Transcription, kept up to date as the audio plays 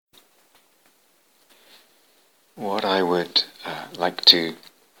what I would like to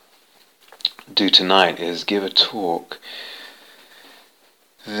do tonight is give a talk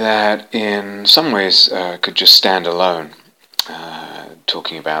that in some ways could just stand alone,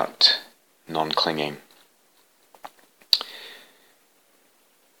 talking about non-clinging.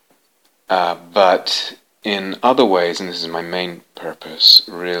 But in other ways, and this is my main purpose,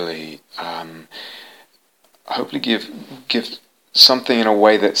 really, hopefully give something in a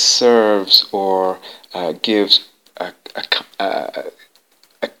way that serves or gives a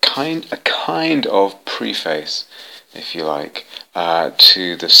kind of preface, if you like,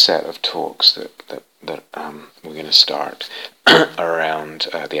 to the set of talks that we're going to start around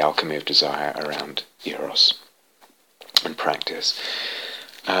the alchemy of desire, around eros and practice.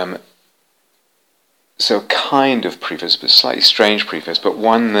 So a kind of preface, but slightly strange preface, but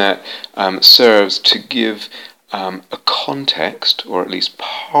one that serves to give a context, or at least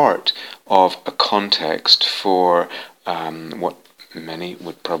part of a context for what many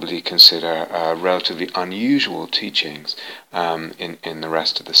would probably consider relatively unusual teachings in the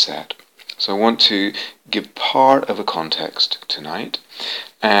rest of the set. So I want to give part of a context tonight,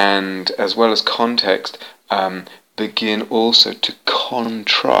 and as well as context, begin also to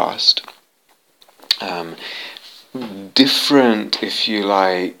contrast different, if you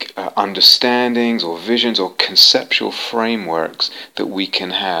like, understandings or visions or conceptual frameworks that we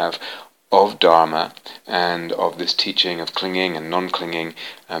can have of Dharma and of this teaching of clinging and non-clinging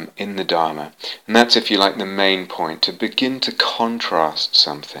in the Dharma. And that's, if you like, the main point, to begin to contrast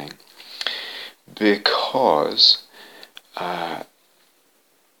something, because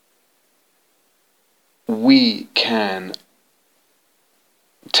we can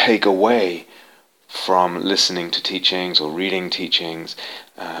take away from listening to teachings or reading teachings,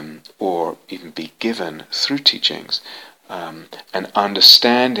 or even be given through teachings, an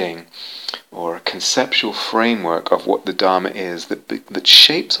understanding or a conceptual framework of what the Dharma is that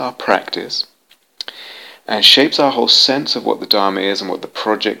shapes our practice and shapes our whole sense of what the Dharma is and what the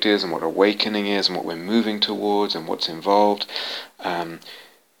project is and what awakening is and what we're moving towards and what's involved. An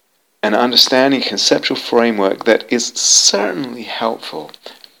understanding, conceptual framework that is certainly helpful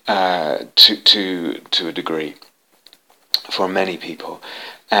to a degree for many people,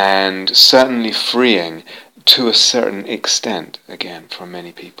 and certainly freeing to a certain extent, again, for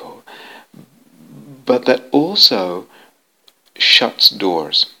many people, but that also shuts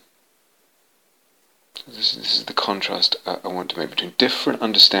doors. This is the contrast I want to make between different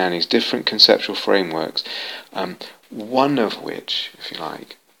understandings, different conceptual frameworks, one of which, if you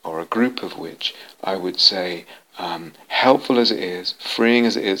like, or a group of which, I would say, helpful as it is, freeing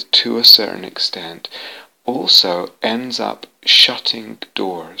as it is to a certain extent, also ends up shutting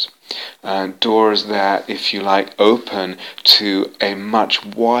doors. Doors that, if you like, open to a much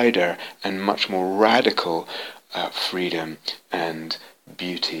wider and much more radical freedom and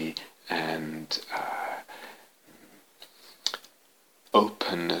beauty and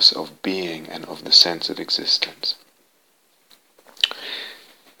openness of being and of the sense of existence.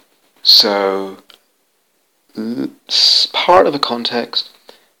 So, part of the context,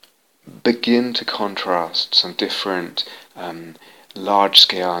 begin to contrast some different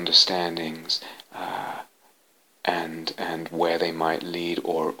large-scale understandings and where they might lead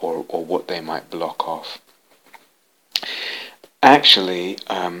or what they might block off. Actually,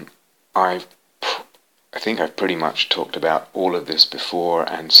 I think I've pretty much talked about all of this before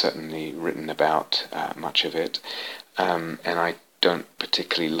and certainly written about much of it, and I don't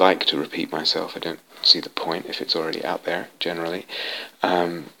particularly like to repeat myself. I don't see the point if it's already out there, generally.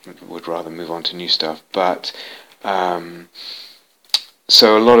 Would rather move on to new stuff. But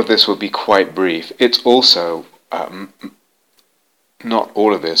so a lot of this will be quite brief. It's also, not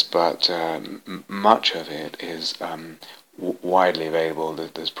all of this, but much of it is widely available.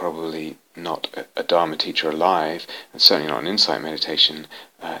 There's probably not a Dharma teacher alive, and certainly not an insight meditation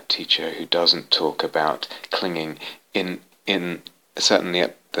teacher, who doesn't talk about clinging in certainly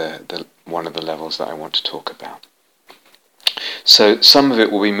at the one of the levels that I want to talk about. So some of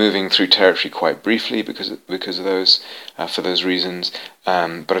it will be moving through territory quite briefly because of those for those reasons.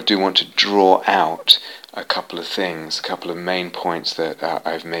 But I do want to draw out a couple of things, a couple of main points that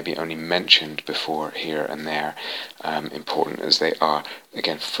I've maybe only mentioned before here and there, important as they are,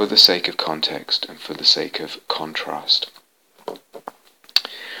 again, for the sake of context and for the sake of contrast.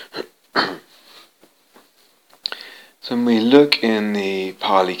 So when we look in the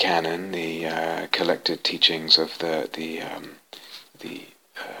Pali Canon, the collected teachings of the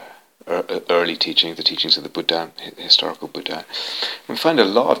early teachings, the teachings of the Buddha, historical Buddha. We find a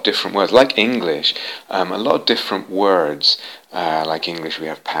lot of different words, like English, a lot of different words. Like English, we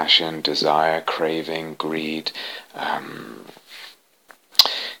have passion, desire, craving, greed,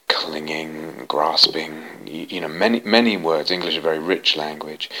 clinging, grasping, many words. English is a very rich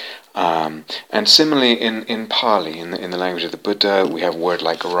language. And similarly in Pali, in the language of the Buddha, we have a word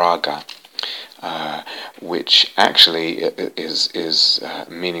like raga, which actually is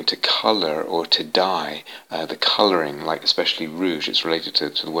meaning to color or to dye, the coloring, like especially rouge. It's related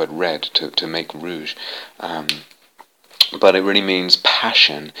to the word red, to make rouge. But it really means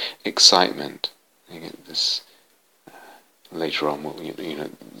passion, excitement. This later on,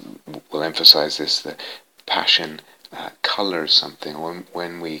 we'll emphasize this, that passion colors something.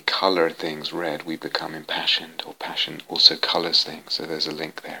 When we color things red, we become impassioned, or passion also colors things, so there's a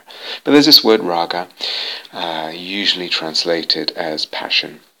link there. But there's this word raga, usually translated as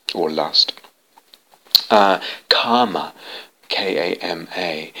passion or lust. Kama,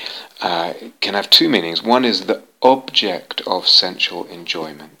 K-A-M-A, can have two meanings. One is the object of sensual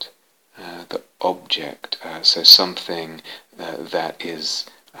enjoyment. The object, so something that is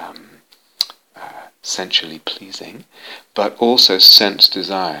sensually pleasing, but also sense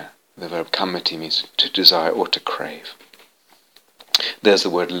desire. The verb kamati means to desire or to crave. There's the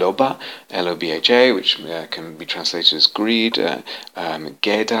word lobha, L-O-B-H-A, which can be translated as greed.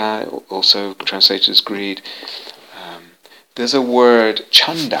 Geda, also translated as greed. There's a word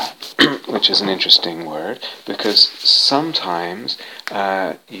chanda, which is an interesting word, because sometimes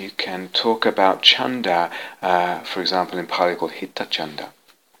you can talk about chanda, for example in Pali called hitta chanda,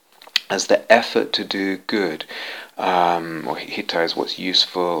 as the effort to do good, or hitta is what's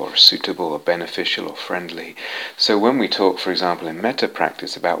useful or suitable or beneficial or friendly. So when we talk, for example, in metta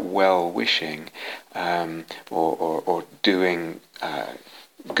practice about well-wishing or doing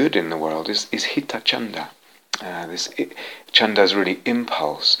good in the world, is hitta chanda. Chanda is really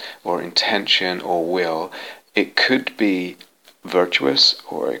impulse or intention or will. It could be virtuous,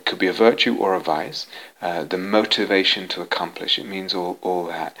 or it could be a virtue or a vice. The motivation to accomplish, it means all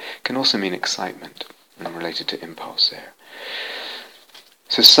that. It can also mean excitement, and related to impulse there.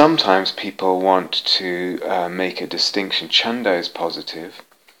 So sometimes people want to make a distinction. Chanda is positive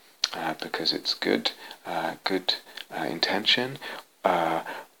because it's good intention,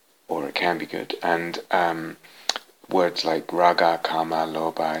 or it can be good, and words like raga, kama,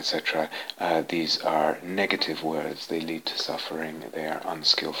 lobha, etc., these are negative words. They lead to suffering, they are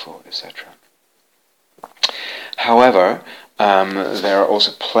unskillful, etc. However, there are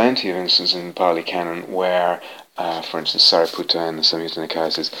also plenty of instances in the Pali Canon where, for instance, Sariputta in the Samyutta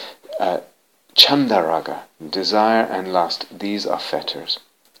Nikaya says, chanda raga, desire and lust, these are fetters.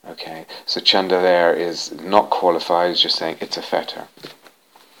 Okay, so chanda there is not qualified, it's just saying it's a fetter.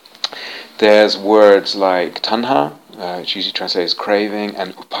 There's words like tanha, which usually translated as craving,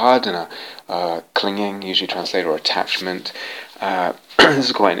 and upadana, clinging, usually translated, or attachment. This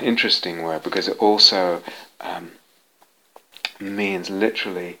is quite an interesting word because it also means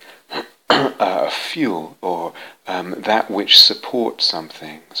literally fuel, or that which supports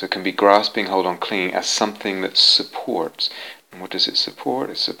something. So it can be grasping, hold on, clinging as something that supports. And what does it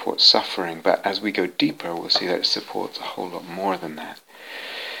support? It supports suffering, but as we go deeper, we'll see that it supports a whole lot more than that.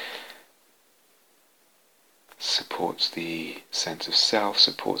 Supports the sense of self,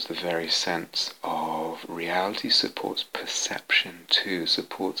 supports the very sense of reality, supports perception too,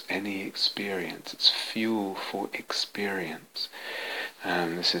 supports any experience. It's fuel for experience.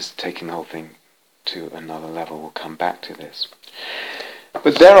 This is taking the whole thing to another level. We'll come back to this.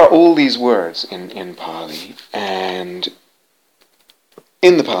 But there are all these words in Pali, and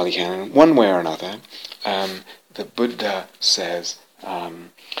in the Pali Canon, one way or another, the Buddha says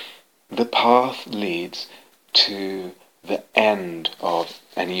the path leads to the end of,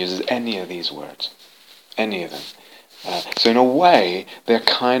 and he uses any of these words, any of them. So in a way, they're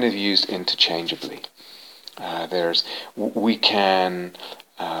kind of used interchangeably. We can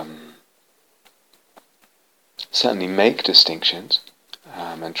certainly make distinctions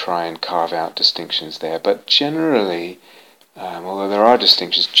and try and carve out distinctions there, but generally, although there are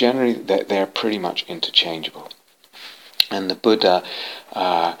distinctions, generally they're pretty much interchangeable. And the Buddha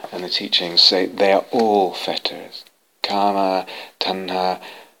and the teachings say they are all fetters. Kama, tanha,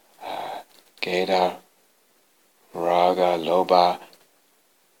 geda, raga, lobha,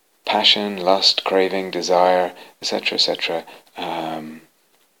 passion, lust, craving, desire, etc., etc.,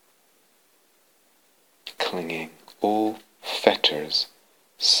 clinging, all fetters,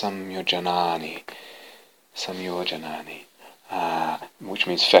 samyojanani, which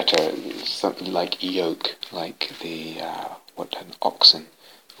means fetter, something like yoke, like an oxen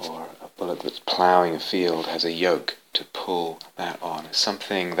or a bullock that's ploughing a field has a yoke to pull that on. It's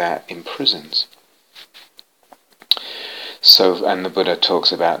something that imprisons. So, and the Buddha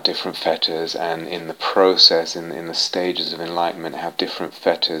talks about different fetters, and in the process, in the stages of enlightenment, how different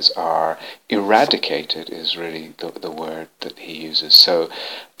fetters are eradicated is really the word that he uses. So,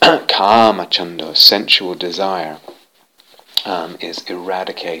 kama chando, sensual desire, is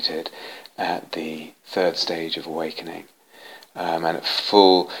eradicated at the third stage of awakening. And at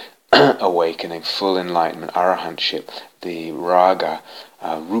full awakening, full enlightenment, arahantship, the raga,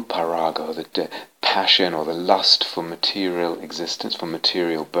 rupa raga, the passion or the lust for material existence, for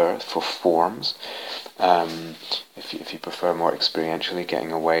material birth, for forms. If you prefer more experientially,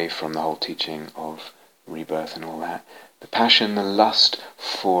 getting away from the whole teaching of rebirth and all that, the passion, the lust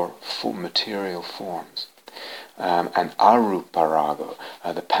for material forms. And arupa raga,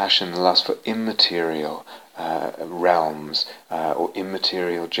 the passion, the lust for immaterial realms or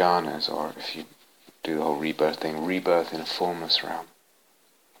immaterial jhanas, or if you do the whole rebirth thing, rebirth in a formless realm.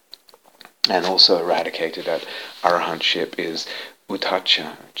 And also eradicated at arahantship is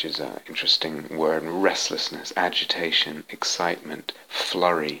uddhacca, which is an interesting word, restlessness, agitation, excitement,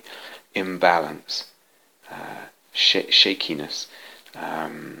 flurry, imbalance, shakiness,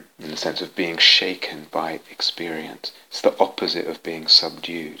 in the sense of being shaken by experience. It's the opposite of being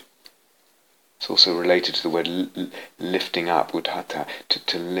subdued. It's also related to the word lifting up, uddhata,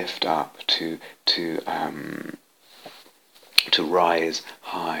 to lift up, to rise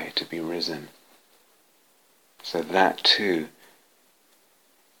high, to be risen. So that too,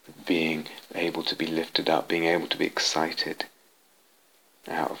 being able to be lifted up, being able to be excited,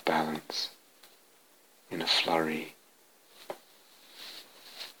 out of balance, in a flurry,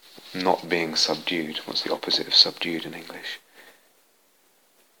 not being subdued. What's the opposite of subdued in English?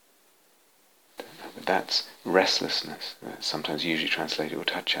 That's restlessness, sometimes usually translated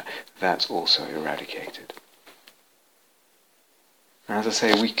uddhacca. That's also eradicated. And as I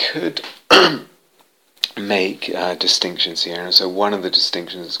say, we could make distinctions here. And so one of the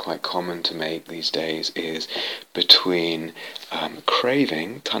distinctions that's quite common to make these days is between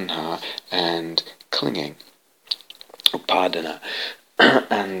craving, tanha, and clinging, upadana.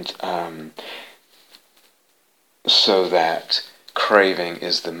 And so that craving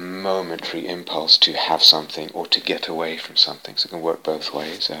is the momentary impulse to have something or to get away from something. So it can work both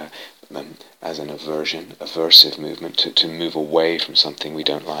ways, as an aversive movement, to move away from something we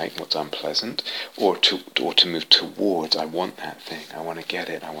don't like, what's unpleasant, or to move towards, I want that thing, I want to get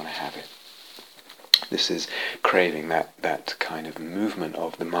it, I want to have it. This is craving, that kind of movement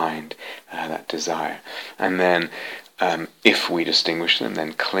of the mind, that desire. And then if we distinguish them,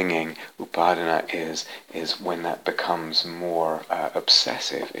 then clinging, upadana, is when that becomes more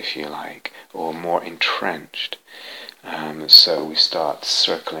obsessive, if you like, or more entrenched. So we start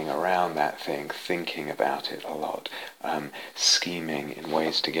circling around that thing, thinking about it a lot, scheming in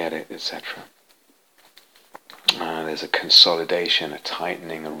ways to get it, etc. There's a consolidation, a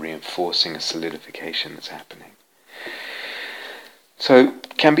tightening, a reinforcing, a solidification that's happening. So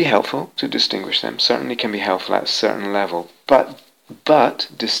it can be helpful to distinguish them, certainly can be helpful at a certain level,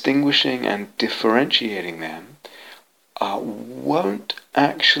 but distinguishing and differentiating them won't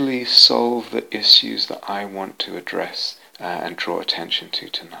actually solve the issues that I want to address and draw attention to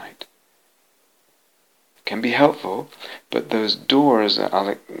tonight. It can be helpful, but those doors that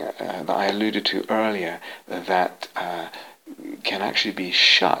I alluded to earlier that can actually be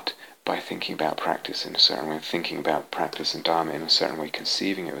shut by thinking about practice in a certain way, thinking about practice and Dharma in a certain way,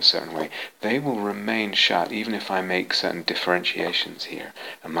 conceiving it a certain way, they will remain shut even if I make certain differentiations here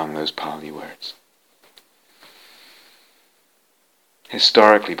among those Pali words.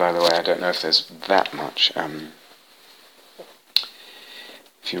 Historically, by the way, I don't know if there's that much.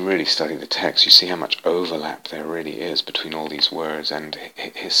 If you really study the text, you see how much overlap there really is between all these words. And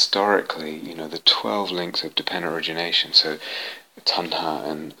historically, the 12 links of dependent origination, so tanha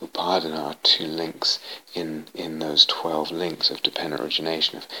and upadana are two links in those 12 links of dependent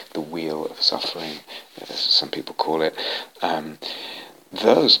origination, of the wheel of suffering, as some people call it.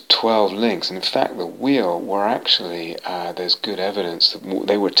 Those 12 links, and in fact the wheel, were actually, there's good evidence that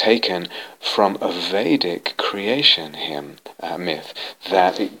they were taken from a Vedic creation myth,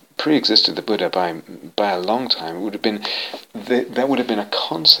 that it pre-existed the Buddha by a long time. It would have been, that would have been a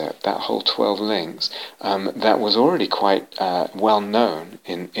concept, that whole 12 links, that was already quite well known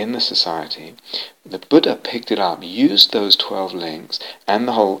in the society. The Buddha picked it up, used those 12 links and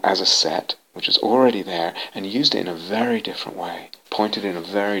the whole as a set, which was already there, and used it in a very different way, pointed in a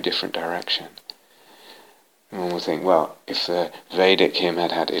very different direction. And one would think, well, if the Vedic hymn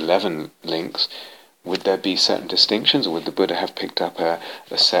had 11 links, would there be certain distinctions, or would the Buddha have picked up a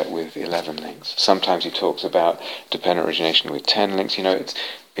set with 11 links? Sometimes he talks about dependent origination with 10 links.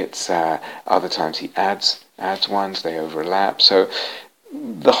 It's other times he adds ones, they overlap. So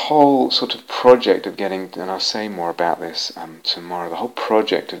the whole sort of project of getting, and I'll say more about this tomorrow, the whole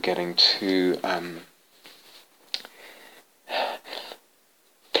project of getting to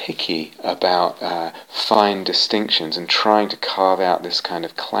picky about fine distinctions and trying to carve out this kind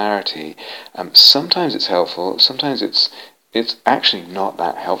of clarity. Sometimes it's helpful, sometimes it's actually not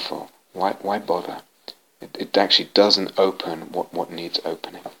that helpful. Why bother? It actually doesn't open what needs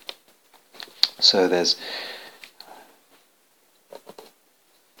opening. So there's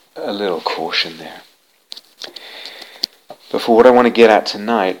a little caution there. But for what I want to get at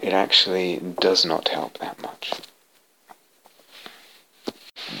tonight, it actually does not help that much.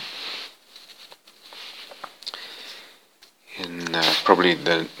 In probably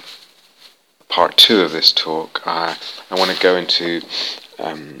the part 2 of this talk, I want to go into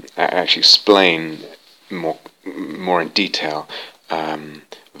actually explain more in detail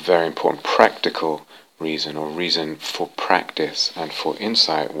very important practical reason for practice and for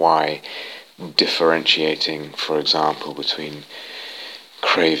insight, why differentiating, for example, between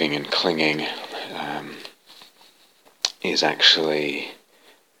craving and clinging is actually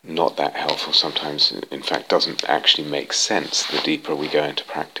not that helpful. Sometimes, in fact, doesn't actually make sense the deeper we go into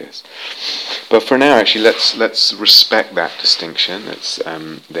practice. But for now, actually, let's respect that distinction that's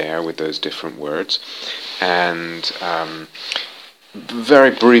there with those different words, and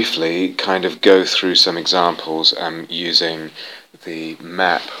very briefly kind of go through some examples using the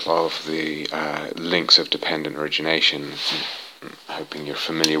map of the links of dependent origination. Hoping you're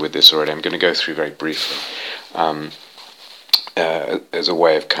familiar with this already. I'm going to go through very briefly as a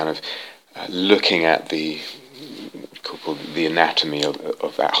way of kind of looking at the anatomy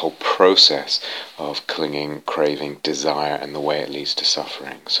of that whole process of clinging, craving, desire, and the way it leads to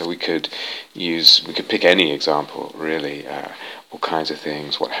suffering. So we could pick any example, really, all kinds of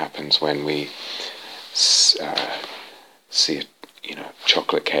things. What happens when we see a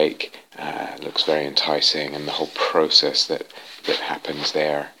chocolate cake, looks very enticing, and the whole process that happens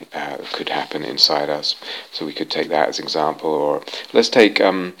there could happen inside us. So we could take that as example, or let's take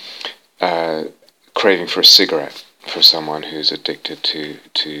craving for a cigarette for someone who's addicted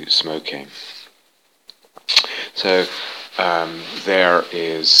to smoking. So there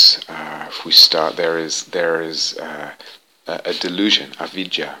is, if we start, there is a delusion,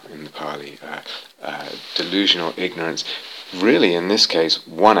 avidya in the Pali, delusional ignorance. Really, in this case,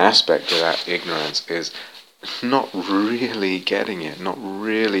 one aspect of that ignorance is not really getting it, not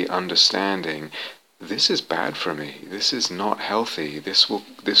really understanding. This is bad for me. This is not healthy. This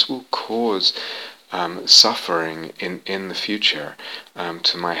will cause suffering in the future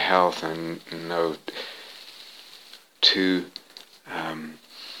to my health, and to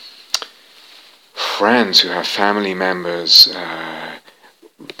friends who have family members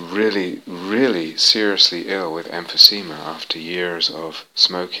really, really seriously ill with emphysema after years of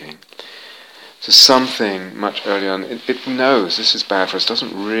smoking. So something much earlier on, it knows this is bad for us,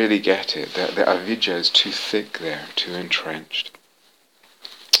 doesn't really get it. The avidya is too thick there, too entrenched.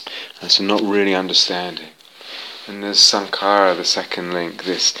 And so not really understanding. And there's sankhara, the second link,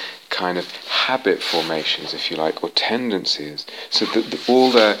 this kind of habit formations, if you like, or tendencies. So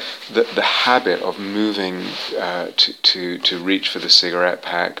all the habit of moving to reach for the cigarette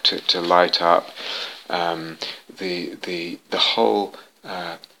pack, to light up, the whole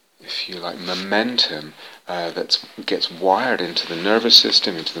if you like, momentum that gets wired into the nervous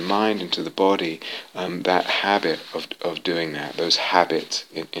system, into the mind, into the body, that habit of doing that, those habits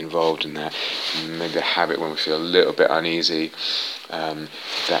involved in that, maybe the habit when we feel a little bit uneasy,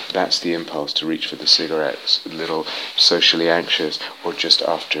 that's the impulse to reach for the cigarettes, a little socially anxious, or just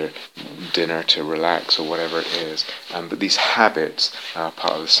after dinner to relax, or whatever it is. But these habits are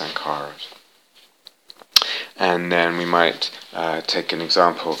part of the sankharas. And then we might take an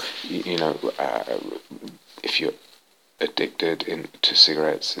example, if you're addicted to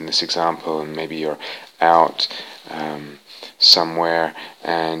cigarettes in this example, and maybe you're out somewhere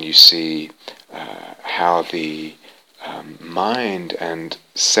and you see how the mind and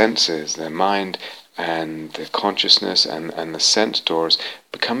senses, the mind and the consciousness and the sense doors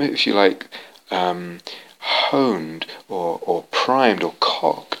become, if you like, honed or primed or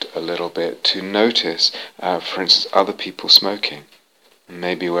cocked a little bit to notice, for instance, other people smoking.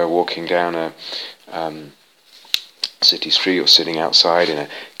 Maybe we're walking down a city street or sitting outside in a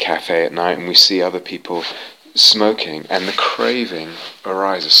cafe at night and we see other people smoking, and the craving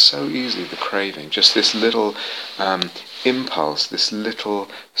arises so easily. The craving, just this little impulse, this little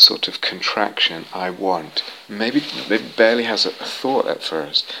sort of contraction, I want. Maybe it barely has a thought at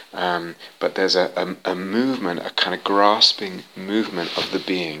first, but there's a movement, a kind of grasping movement of the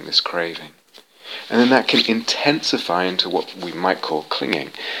being, this craving. And then that can intensify into what we might call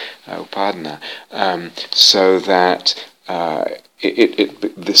clinging, upadana, so that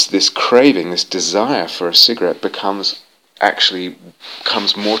this craving, this desire for a cigarette comes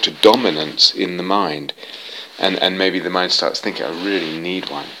more to dominance in the mind. And maybe the mind starts thinking, I really need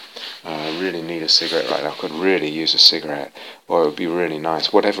one. I really need a cigarette right now. I could really use a cigarette, or it would be really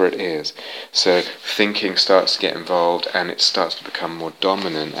nice, whatever it is. So thinking starts to get involved, and it starts to become more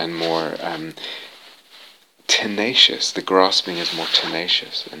dominant and more tenacious. The grasping is more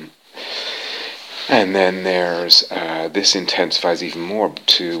tenacious. And then there's this intensifies even more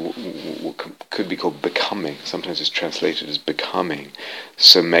to what could be called becoming. Sometimes it's translated as becoming.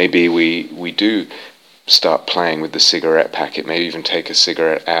 So maybe we do start playing with the cigarette packet, maybe even take a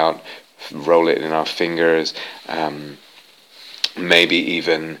cigarette out, roll it in our fingers, maybe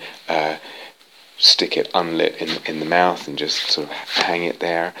even stick it unlit in the mouth and just sort of hang it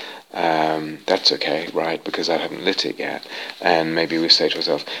there. That's okay, right, because I haven't lit it yet. And maybe we say to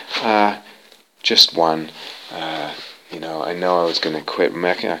ourselves, just one, I know I was going to quit,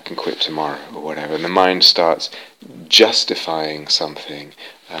 maybe I can quit tomorrow or whatever. And the mind starts justifying something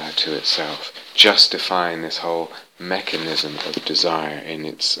to itself, justifying this whole mechanism of desire in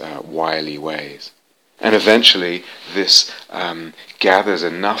its wily ways. And eventually this gathers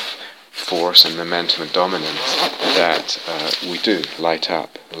enough force and momentum and dominance that we do light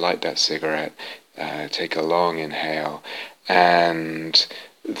that cigarette, take a long inhale, and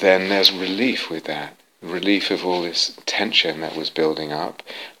then there's relief with that. Relief of all this tension that was building up,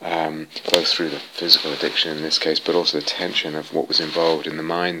 both through the physical addiction in this case, but also the tension of what was involved in the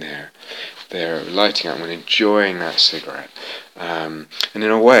mind there. They're lighting up and enjoying that cigarette. And in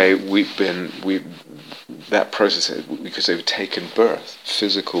a way, that process, because they've taken birth,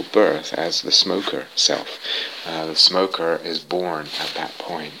 physical birth, as the smoker self. The smoker is born at that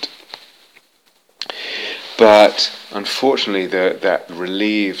point. But unfortunately, that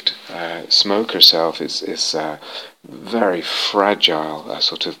relieved smoker self is very fragile,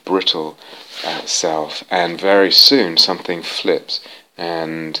 sort of brittle self, and very soon something flips,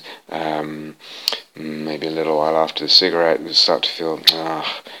 and maybe a little while after the cigarette, you start to feel,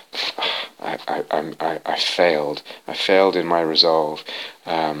 I failed. I failed in my resolve.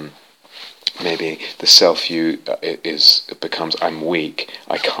 Maybe the self-view becomes, I'm weak,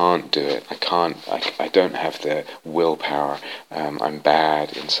 I can't do it, I don't have the willpower, I'm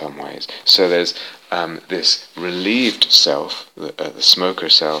bad in some ways. So there's this relieved self, the smoker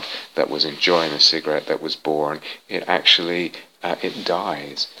self that was enjoying a cigarette, that was born, it actually, it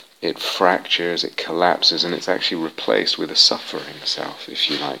dies. It fractures, it collapses, and it's actually replaced with a suffering self, if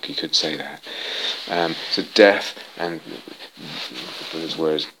you like, you could say that. So death and those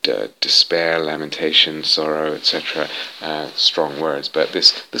words, despair, lamentation, sorrow, etc., strong words, but the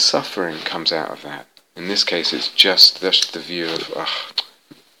suffering comes out of that. In this case, it's just the view of, I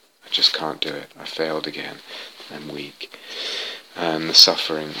just can't do it, I failed again, I'm weak, and the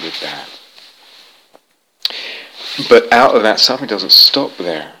suffering with that. But out of that suffering doesn't stop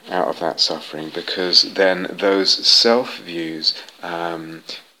there, out of that suffering, because then those self-views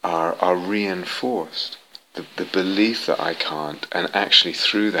are reinforced. The belief that I can't, and actually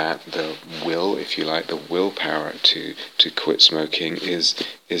through that, the will, if you like, the willpower to quit smoking is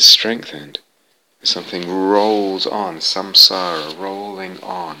strengthened. Something rolls on, samsara, rolling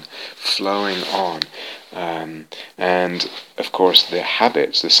on, flowing on. And of course the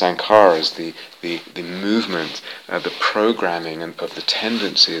habits, the sankharas, the movement, the programming of the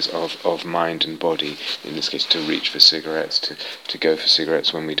tendencies of mind and body, in this case to reach for cigarettes, to go for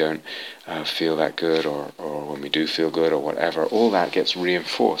cigarettes when we don't feel that good, or when we do feel good, or whatever, all that gets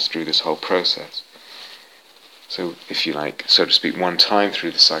reinforced through this whole process. So if you like, so to speak, one time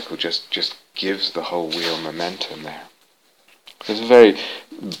through the cycle just gives the whole wheel momentum there. So it's very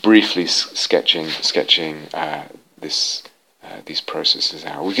briefly sketching these processes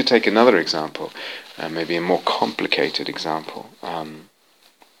out. We could take another example, maybe a more complicated example.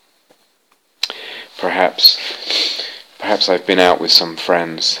 Perhaps I've been out with some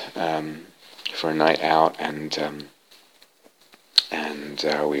friends for a night out, and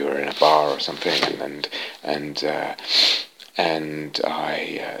we were in a bar or something, and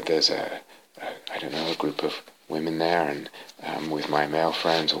there's a group of women there, and with my male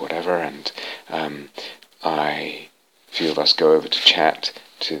friends or whatever, and a few of us go over to chat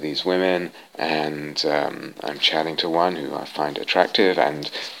to these women, and I'm chatting to one who I find attractive, and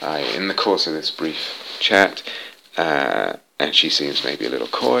in the course of this brief chat, and she seems maybe a little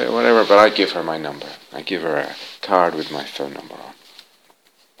coy or whatever, but I give her my number. I give her a card with my phone number on.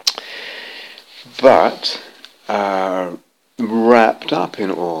 But wrapped up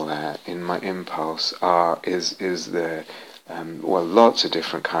in all that, in my impulse, is the lots of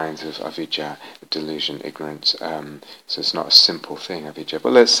different kinds of avidya, delusion, ignorance. So it's not a simple thing, avidya.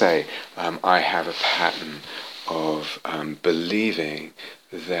 But let's say I have a pattern of believing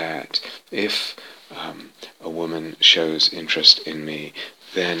that if a woman shows interest in me,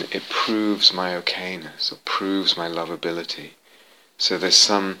 then it proves my okayness, or proves my lovability. So there's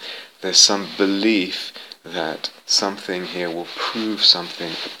some belief that something here will prove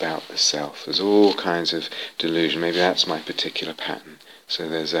something about the self. There's all kinds of delusion. Maybe that's my particular pattern. So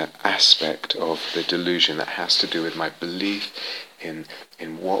there's an aspect of the delusion that has to do with my belief in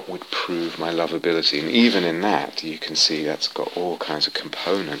what would prove my lovability. And even in that, you can see that's got all kinds of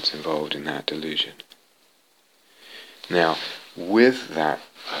components involved in that delusion. Now, with that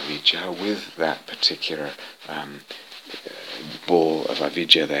avidya, with that particular ball of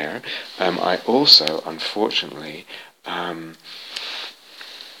avidya there, I also, unfortunately, have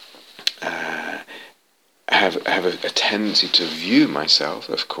a tendency to view myself,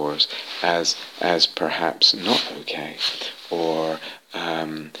 of course, as perhaps not okay, or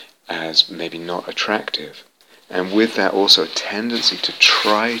as maybe not attractive, and with that also a tendency to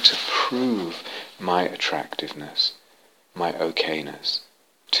try to prove my attractiveness, my okayness,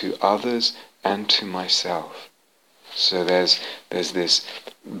 to others and to myself. So there's this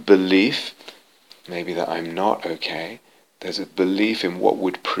belief, maybe that I'm not okay. There's a belief in what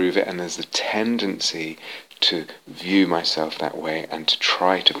would prove it, and there's a tendency to view myself that way and to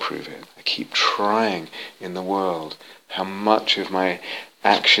try to prove it. I keep trying in the world. How much of my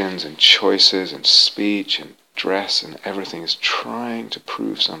actions and choices and speech and dress and everything is trying to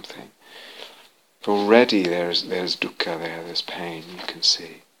prove something. Already there's dukkha there, there's pain, you can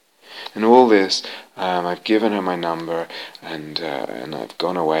see. And all this, I've given her my number, and I've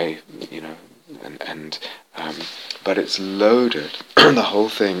gone away, but it's loaded. The whole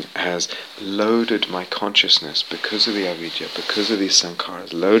thing has loaded my consciousness because of the avidya, because of these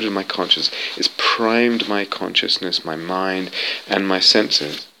sankharas. Loaded my consciousness. It's primed my consciousness, my mind, and my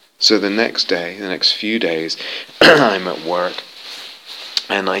senses. So the next day, the next few days, I'm at work,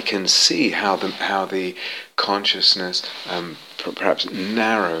 and I can see how the consciousness perhaps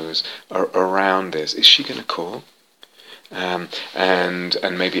narrows around this. Is she going to call? And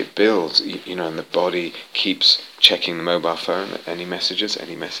maybe it builds, and the body keeps checking the mobile phone. Any messages?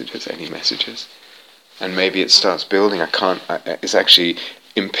 And maybe it starts building. It's actually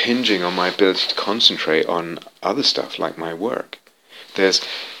impinging on my ability to concentrate on other stuff like my work. There's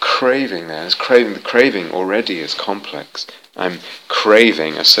craving there. The craving already is complex. I'm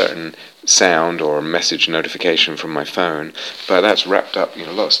craving a certain sound or message notification from my phone, but that's wrapped up,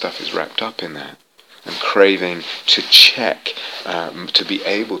 a lot of stuff is wrapped up in that. I'm craving to check, to be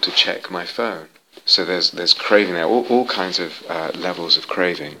able to check my phone. So there's craving there, all kinds of levels of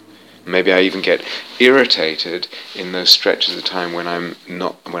craving. Maybe I even get irritated in those stretches of time when I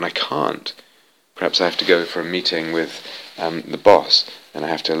can't. Perhaps I have to go for a meeting with the boss, and I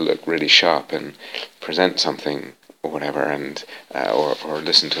have to look really sharp and present something or whatever, and or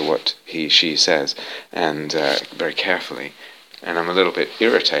listen to what she says, and very carefully. And I'm a little bit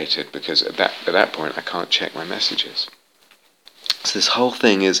irritated because at that point I can't check my messages. So this whole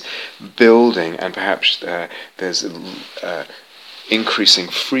thing is building, and perhaps there's increasing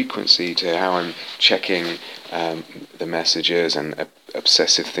frequency to how I'm checking the messages, and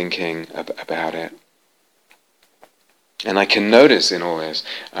obsessive thinking about it. And I can notice in all this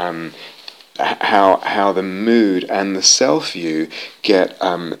how the mood and the self-view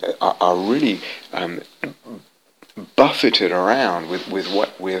are really buffeted around with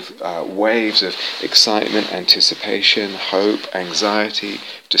waves of excitement, anticipation, hope, anxiety,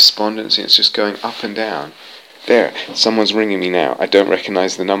 despondency. It's just going up and down. There, someone's ringing me now. I don't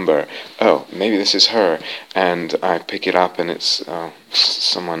recognize the number. Oh, maybe this is her. And I pick it up, and it's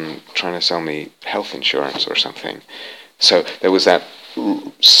someone trying to sell me health insurance or something. So there was that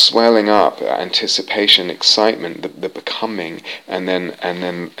swelling up, anticipation, excitement, the becoming, and then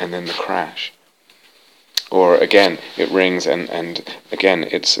the crash. Or again, it rings, and again,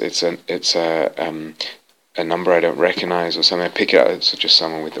 it's a number I don't recognize or something. I pick it up. It's just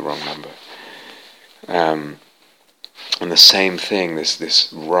someone with the wrong number. And the same thing,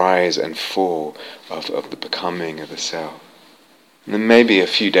 this rise and fall of the becoming of the self. And then maybe a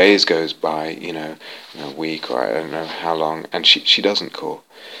few days goes by, a week, or I don't know how long, and she doesn't call.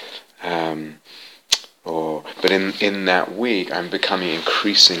 But in that week, I'm becoming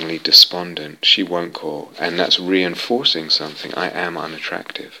increasingly despondent. She won't call, and that's reinforcing something. I am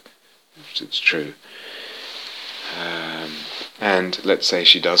unattractive. It's true. And let's say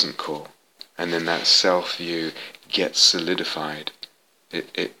she doesn't call, and then that self-view gets solidified.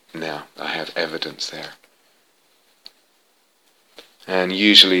 Now I have evidence there. And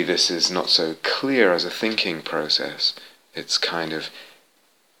usually this is not so clear as a thinking process. It's kind of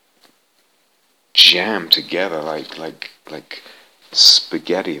jammed together like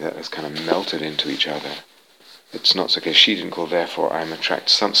spaghetti that has kind of melted into each other. It's not so okay. She didn't call, therefore I'm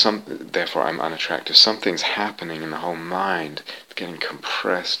attracted. Therefore I'm unattractive. Something's happening in the whole mind. It's getting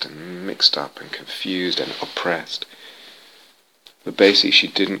compressed and mixed up and confused and oppressed. But basically she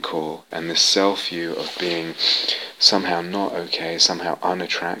didn't call, and this self-view of being somehow not okay, somehow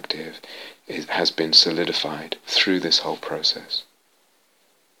unattractive, has been solidified through this whole process.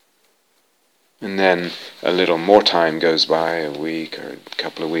 And then a little more time goes by, a week or a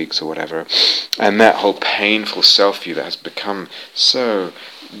couple of weeks or whatever, and that whole painful self-view that has become so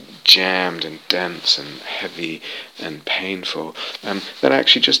jammed and dense and heavy and painful, that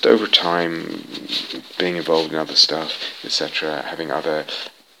actually just over time, being involved in other stuff, etc., having other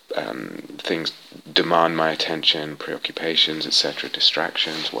things demand my attention, preoccupations, etc.,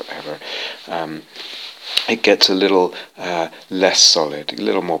 distractions, whatever, it gets a little less solid, a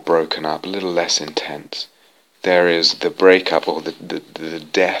little more broken up, a little less intense. There is the breakup, or the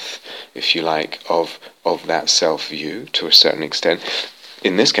death, if you like, of that self-view to a certain extent.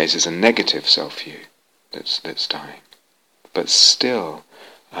 In this case, it's a negative self-view that's dying. But still,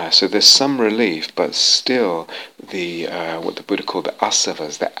 so there's some relief, but still the what the Buddha called the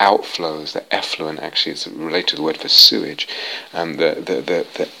asavas, the outflows, the effluent, actually it's related to the word for sewage, the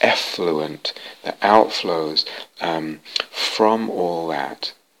effluent, the outflows from all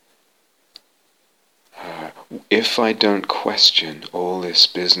that. If I don't question all this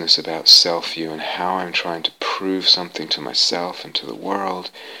business about self-view and how I'm trying to prove something to myself and to the world,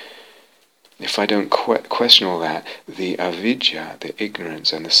 if I don't question all that, the avidya, the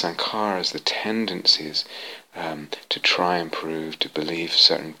ignorance, and the sankharas, the tendencies to try and prove, to believe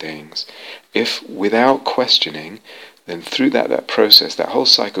certain things, if without questioning, then through that process, that whole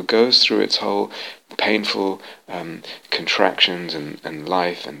cycle goes through its whole painful contractions and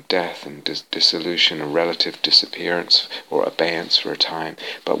life and death and dissolution and relative disappearance or abeyance for a time,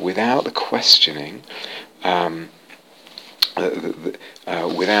 but without the questioning,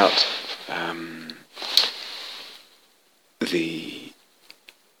 without the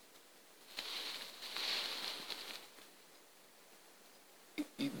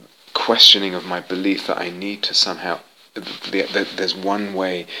questioning of my belief that I need to somehow, there's one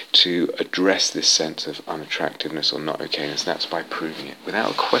way to address this sense of unattractiveness or not okayness, and that's by proving it.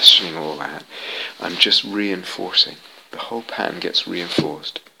 Without questioning all that, I'm just reinforcing. The whole pattern gets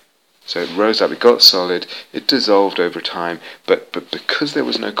reinforced. So it rose up, it got solid, it dissolved over time, but because there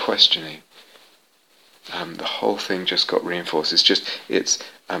was no questioning, the whole thing just got reinforced.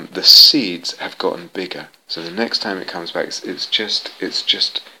 The seeds have gotten bigger. So the next time it comes back, it's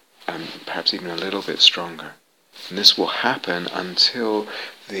just perhaps even a little bit stronger. And this will happen until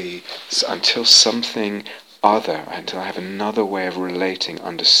something other, until I have another way of relating,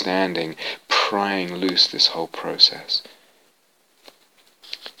 understanding, prying loose this whole process.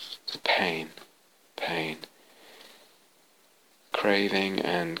 So pain, craving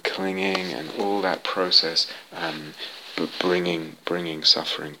and clinging and all that process, bringing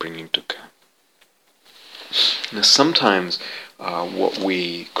suffering, bringing dukkha. Now sometimes what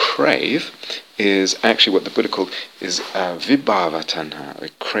we crave is actually what the Buddha called is vibhava tanha, a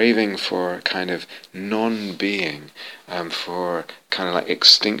craving for kind of non-being, for kind of like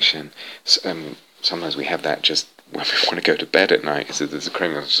extinction. Sometimes we have that just when we want to go to bed at night. So there's a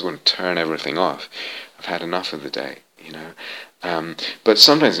craving, I just want to turn everything off. I've had enough of the day, you know. But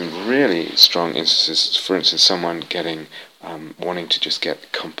sometimes in really strong instances, for instance, someone wanting to just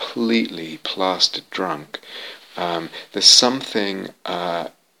get completely plastered drunk, there's something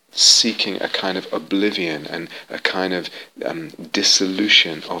seeking a kind of oblivion and a kind of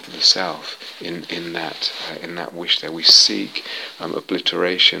dissolution of the self in that wish there. We seek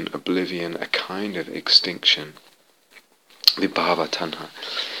obliteration, oblivion, a kind of extinction. Vibhava tanha.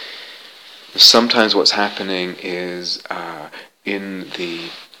 Sometimes what's happening is in the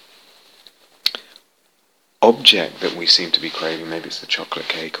object that we seem to be craving, maybe it's the chocolate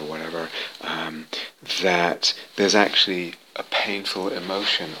cake or whatever, that there's actually a painful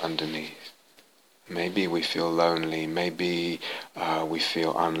emotion underneath. Maybe we feel lonely, maybe we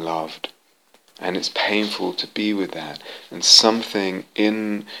feel unloved, and it's painful to be with that. And something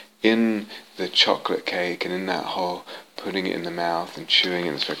in in the chocolate cake and in that whole putting it in the mouth and chewing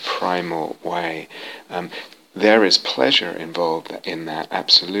in this very primal way, there is pleasure involved in that,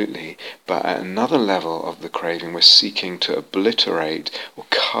 absolutely, but at another level of the craving, we're seeking to obliterate or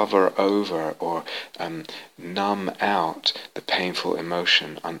cover over or numb out the painful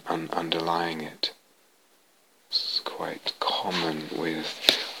emotion underlying it. It's quite common with,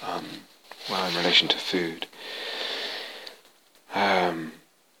 in relation to food.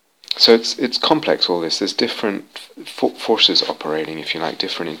 So it's complex, all this. There's different forces operating, if you like,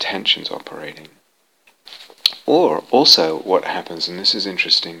 different intentions operating. Or also what happens, and this is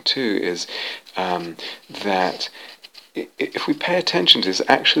interesting too, is that if we pay attention to this,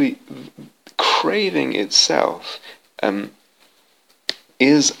 actually craving itself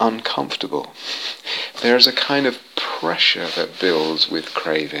is uncomfortable. There's a kind of pressure that builds with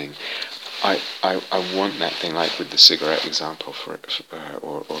craving. I want that thing, like with the cigarette example,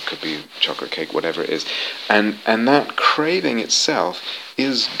 or it could be chocolate cake, whatever it is, and that craving itself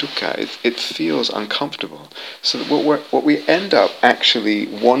is dukkha. It feels uncomfortable. So that what we end up actually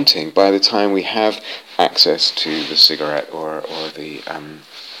wanting by the time we have access to the cigarette or the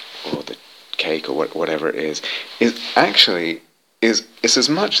cake or whatever it is actually is as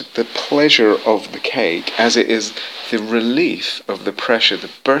much the pleasure of the cake as it is the relief of the pressure, the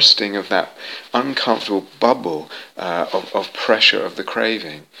bursting of that uncomfortable bubble of pressure of the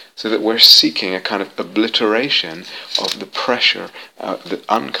craving, so that we're seeking a kind of obliteration of the pressure, the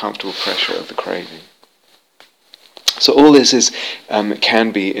uncomfortable pressure of the craving. So all this is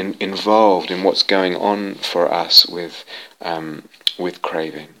can be involved in what's going on for us with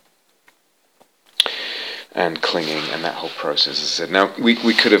craving and clinging and that whole process, as I said. Now,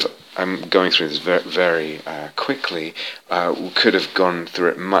 we could have, I'm going through this very quickly, we could have gone through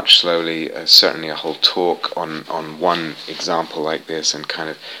it much slowly, certainly a whole talk on one example like this, and kind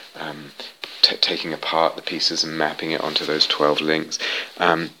of taking apart the pieces and mapping it onto those 12 links.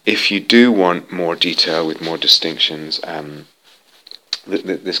 If you do want more detail with more distinctions,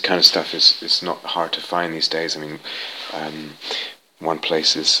 this kind of stuff is not hard to find these days. I mean, one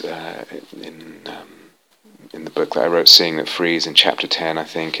place is in the book that I wrote, Seeing That Frees, in chapter 10, I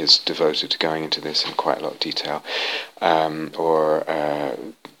think, is devoted to going into this in quite a lot of detail.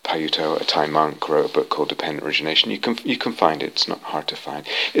 Payutto, a Thai monk, wrote a book called Dependent Origination. You can find it. It's not hard to find.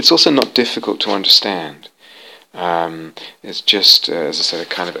 It's also not difficult to understand. It's just, as I said, a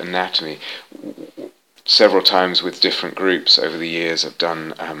kind of anatomy. Several times with different groups over the years, I've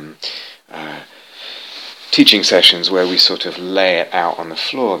done teaching sessions where we sort of lay it out on the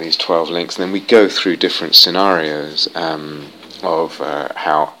floor, these 12 links, and then we go through different scenarios of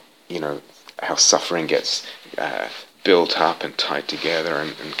how suffering gets built up and tied together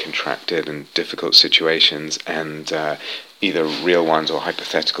and contracted in difficult situations, and either real ones or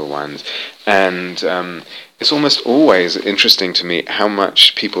hypothetical ones. And it's almost always interesting to me how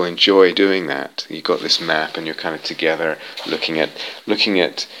much people enjoy doing that. You've got this map and you're kind of together looking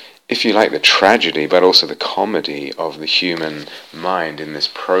at, if you like, the tragedy, but also the comedy of the human mind in this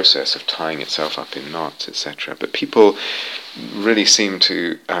process of tying itself up in knots, etc. But people really seem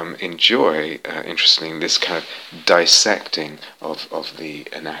to enjoy, interestingly, this kind of dissecting of the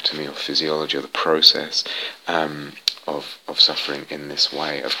anatomy or physiology or the process of suffering in this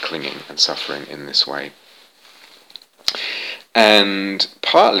way, of clinging and suffering in this way. And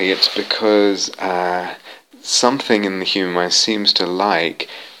partly it's because something in the human mind seems to like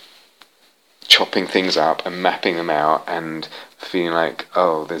chopping things up and mapping them out and feeling like,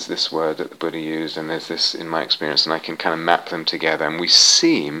 oh, there's this word that the Buddha used and there's this in my experience, and I can kind of map them together, and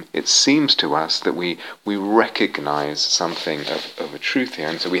it seems to us that we recognize something of a truth here,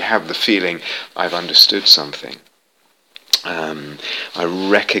 and so we have the feeling, I've understood something. I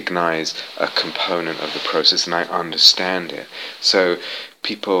recognize a component of the process and I understand it. So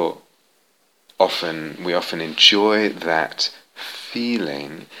we often enjoy that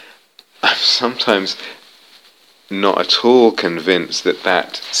feeling. I'm sometimes not at all convinced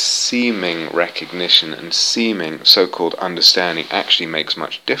that seeming recognition and seeming so-called understanding actually makes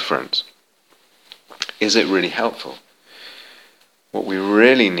much difference. Is it really helpful? What we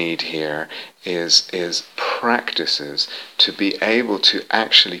really need here is practices to be able to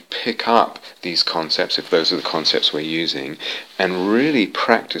actually pick up these concepts, if those are the concepts we're using, and really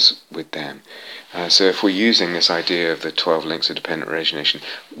practice with them. So if we're using this idea of the 12 links of dependent origination,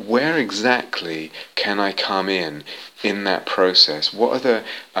 where exactly can I come in that process? What are the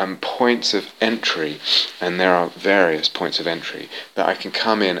points of entry? And there are various points of entry that I can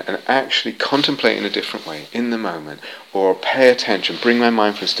come in and actually contemplate in a different way, in the moment, or pay attention, bring my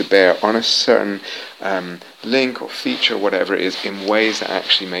mindfulness to bear on a certain link or feature, whatever it is, in ways that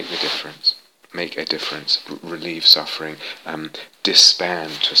actually make a difference, relieve suffering,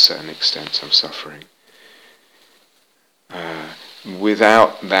 disband to a certain extent some suffering.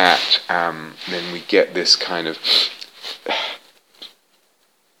 Without that, then we get this kind of,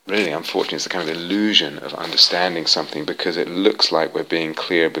 really unfortunately, it's the kind of illusion of understanding something, because it looks like we're being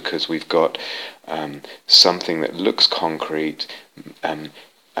clear, because we've got something that looks concrete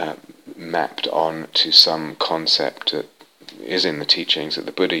mapped on to some concept that is in the teachings that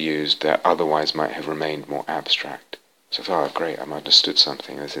the Buddha used that otherwise might have remained more abstract. So, oh great, I've understood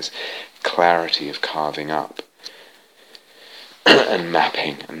something. There's this clarity of carving up and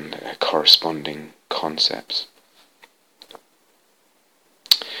mapping and corresponding concepts.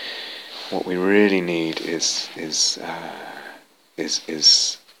 What we really need is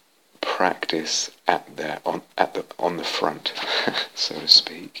practice on the front, so to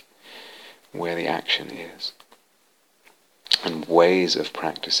speak, where the action is, and ways of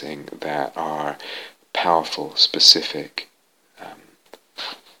practicing that are powerful, specific,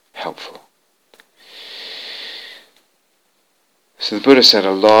 helpful. So the Buddha said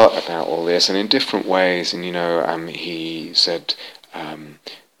a lot about all this, and in different ways. And he said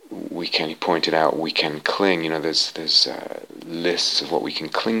he pointed out we can cling. There's lists of what we can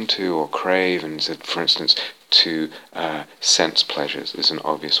cling to or crave, and said, for instance, to sense pleasures is an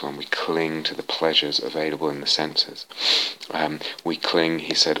obvious one. We cling to the pleasures available in the senses. We cling,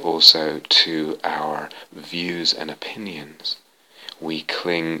 he said, also to our views and opinions. We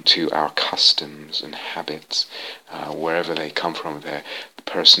cling to our customs and habits, wherever they come from. They're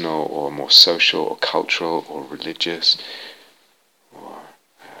personal or more social or cultural or religious or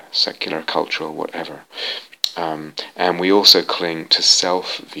secular, cultural, whatever. And we also cling to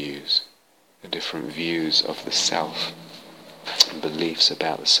self-views, the different views of the self, beliefs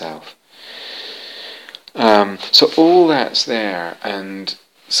about the self. So all that's there, and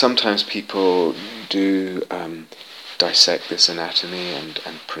sometimes people do dissect this anatomy and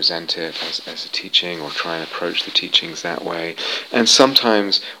present it as a teaching, or try and approach the teachings that way. And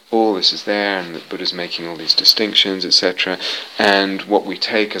sometimes all this is there, and the Buddha's making all these distinctions, etc. And what we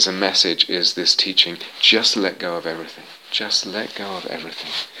take as a message is this teaching: just let go of everything. Just let go of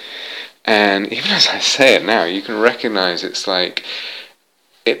everything. And even as I say it now, you can recognize it's like,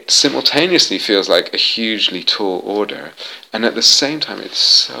 it simultaneously feels like a hugely tall order, and at the same time it's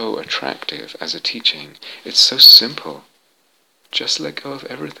so attractive as a teaching. It's so simple. Just let go of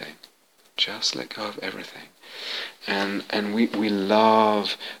everything. Just let go of everything. And we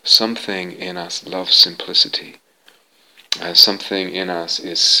love, something in us loves simplicity. Something in us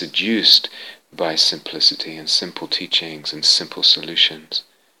is seduced by simplicity and simple teachings and simple solutions.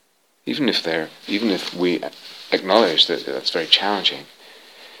 Even if we acknowledge that that's very challenging.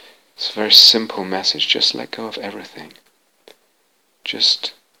 It's a very simple message. Just let go of everything.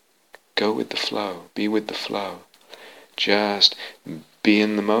 Just go with the flow. Be with the flow. Just be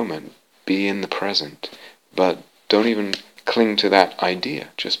in the moment. Be in the present. But don't even cling to that idea.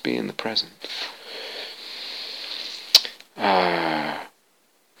 Just be in the present.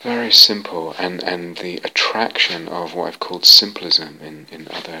 Very simple. And the attraction of what I've called simplism in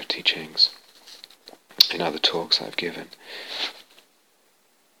other teachings, in other talks I've given.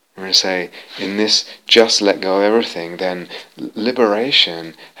 I'm going to say, in this just let go of everything, then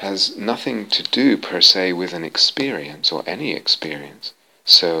liberation has nothing to do per se with an experience or any experience.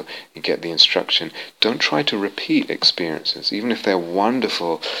 So you get the instruction, don't try to repeat experiences, even if they're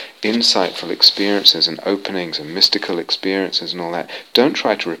wonderful, insightful experiences and openings and mystical experiences and all that. Don't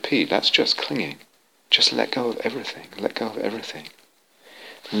try to repeat, that's just clinging. Just let go of everything, let go of everything.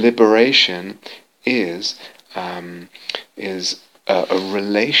 Liberation is a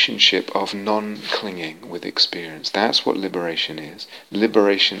relationship of non-clinging with experience. That's what liberation is.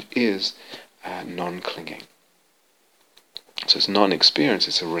 Liberation is non-clinging. So it's not an experience,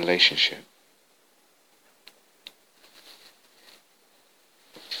 it's a relationship.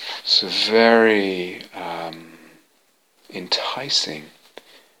 So very enticing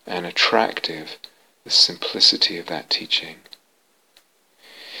and attractive, the simplicity of that teaching.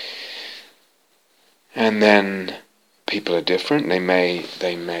 And then people are different. They may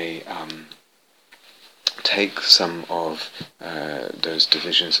take some of those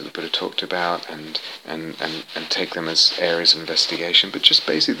divisions that the Buddha talked about and take them as areas of investigation. But just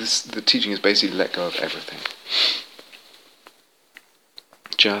basically, the teaching is basically let go of everything.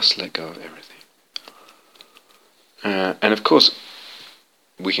 Just let go of everything. And of course,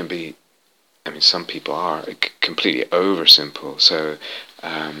 we can be, some people are completely over simple, so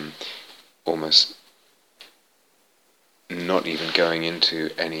almost not even going into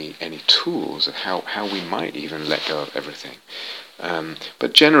any tools of how we might even let go of everything.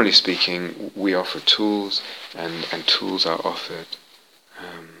 But generally speaking, we offer tools, and tools are offered.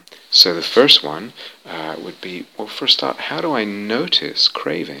 So the first one would be, well, for a start, how do I notice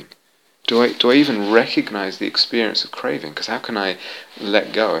craving? Do I even recognize the experience of craving? Because how can I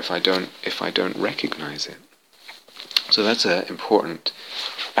let go if I don't recognize it? So that's an important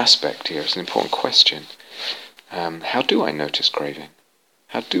aspect here. It's an important question. How do I notice craving?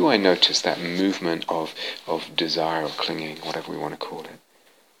 How do I notice that movement of desire or clinging, whatever we want to call it?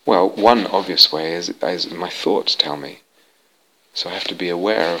 Well, one obvious way is my thoughts tell me. So I have to be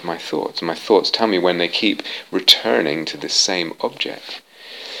aware of my thoughts. My thoughts tell me when they keep returning to this same object.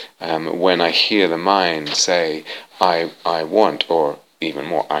 When I hear the mind say, I want, or even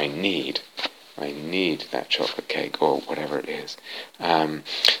more, I need that chocolate cake, or whatever it is.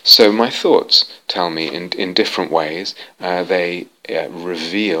 So my thoughts tell me in different ways. They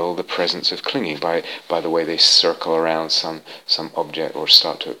reveal the presence of clinging by the way they circle around some object or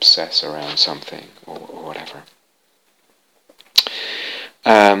start to obsess around something or whatever.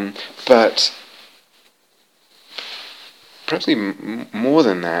 But perhaps even more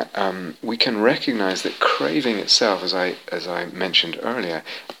than that, we can recognize that craving itself, as I mentioned earlier,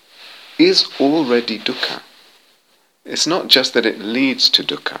 is already dukkha. It's not just that it leads to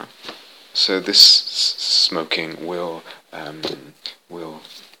dukkha. So this smoking will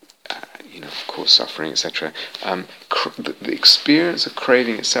cause suffering, etc. The experience of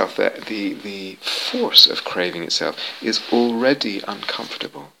craving itself, the force of craving itself, is already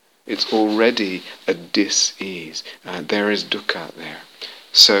uncomfortable. It's already a dis-ease. There is dukkha there.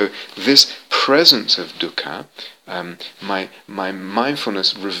 So this presence of dukkha, my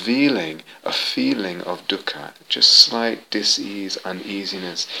mindfulness revealing a feeling of dukkha, just slight dis-ease,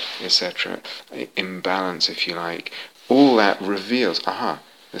 uneasiness, etc., imbalance, if you like, all that reveals,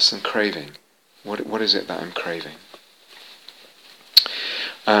 there's some craving. What is it that I'm craving?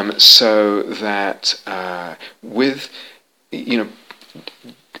 So that with,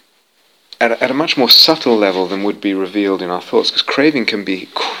 at a much more subtle level than would be revealed in our thoughts, because craving can be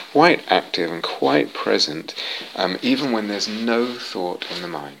quite active and quite present, even when there's no thought in the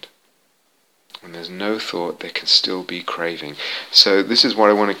mind. When there's no thought, there can still be craving. So this is what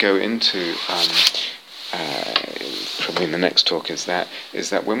I want to go into probably in the next talk, is that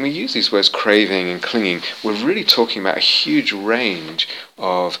when we use these words craving and clinging, we're really talking about a huge range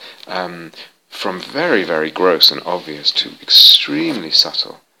of from very, very gross and obvious to extremely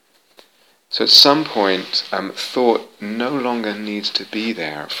subtle. So at some point, thought no longer needs to be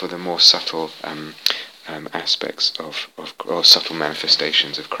there for the more subtle aspects of or subtle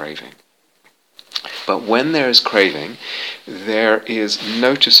manifestations of craving. But when there is craving, there is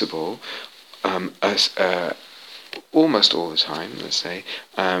noticeable, almost all the time, let's say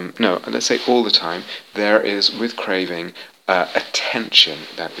all the time, there is, with craving, a tension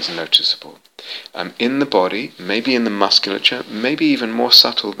that is noticeable. In the body, maybe in the musculature, maybe even more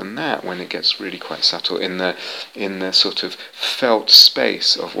subtle than that when it gets really quite subtle, in the sort of felt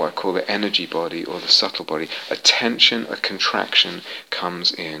space of what I call the energy body or the subtle body, a tension, a contraction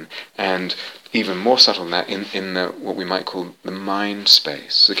comes in, and even more subtle than that in the what we might call the mind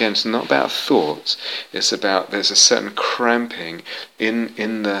space. So again, it's not about thoughts, it's about there's a certain cramping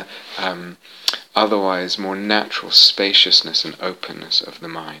in the otherwise more natural spaciousness and openness of the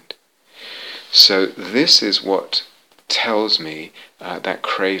mind. So this is what tells me that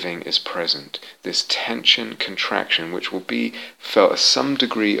craving is present, this tension, contraction, which will be felt as some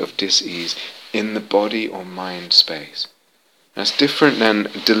degree of dis-ease in the body or mind space. That's different than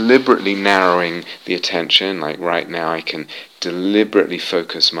deliberately narrowing the attention, like right now I can deliberately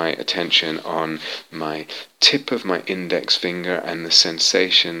focus my attention on my tip of my index finger and the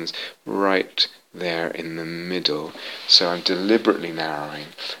sensations right there in the middle. So I'm deliberately narrowing.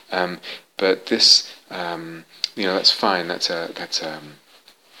 But this, that's fine. That's a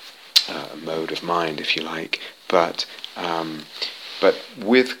mode of mind, if you like. But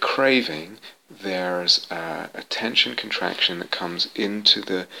with craving, there's a tension, contraction that comes into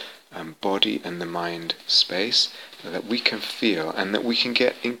the body and the mind space that we can feel, and that we can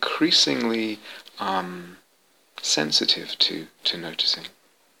get increasingly sensitive to noticing.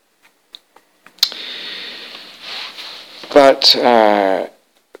 But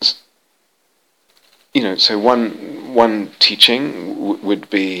so one teaching would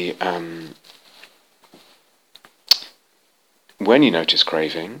be when you notice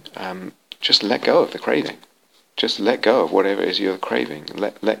craving, just let go of the craving. Just let go of whatever it is you're craving.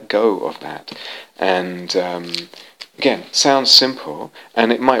 Let go of that. And again, sounds simple,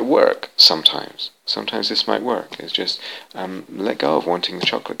 and it might work sometimes. Sometimes this might work. It's just let go of wanting the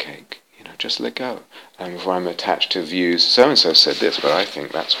chocolate cake. Just let go. If I'm attached to views, so and so said this, but I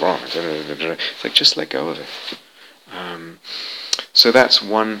think that's wrong. It's like just let go of it. So that's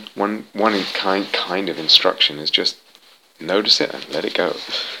one kind of instruction, is just notice it and let it go.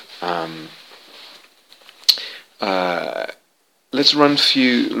 Let's run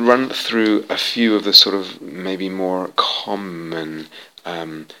through a few of the sort of maybe more common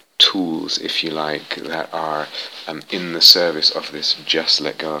tools, if you like, that are in the service of this just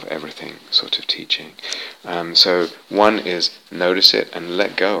let go of everything sort of teaching. So one is notice it and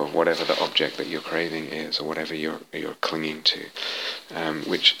let go of whatever the object that you're craving is, or whatever you're clinging to,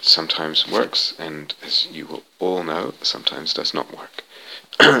 which sometimes works, and as you will all know, sometimes does not work.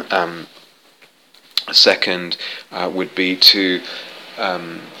 A second would be to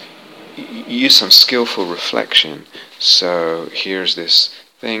use some skillful reflection. So here's this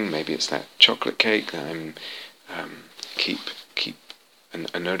thing, maybe it's that chocolate cake that I'm keep and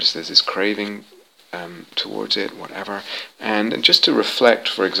notice there's this craving towards it, whatever, and just to reflect,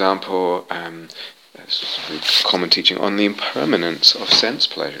 for example, common teaching on the impermanence of sense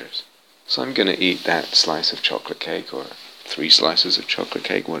pleasures. So I'm going to eat that slice of chocolate cake, or 3 slices of chocolate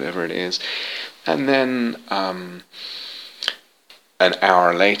cake, whatever it is, and then an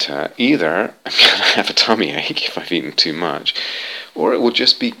hour later, either I'm going to have a tummy ache if I've eaten too much, or it will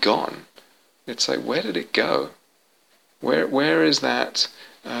just be gone. It's like, where did it go? Where is that?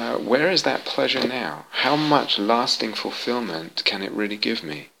 Where is that pleasure now? How much lasting fulfillment can it really give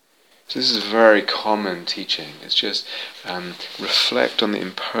me? So this is a very common teaching. It's just reflect on the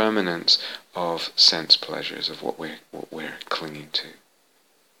impermanence of sense pleasures, of what we're clinging to.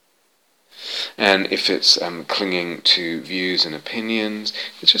 And if it's clinging to views and opinions,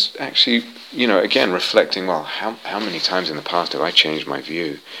 it's just actually, again, reflecting, well, how many times in the past have I changed my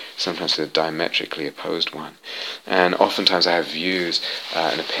view? Sometimes to a diametrically opposed one. And oftentimes I have views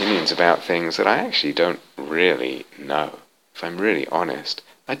and opinions about things that I actually don't really know. If I'm really honest,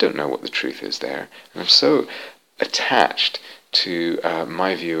 I don't know what the truth is there. And I'm so attached to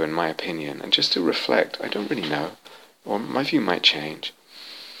my view and my opinion. And just to reflect, I don't really know. Or my view might change.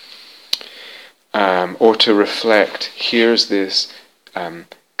 Or to reflect, here's this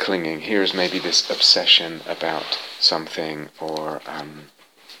clinging, here's maybe this obsession about something, or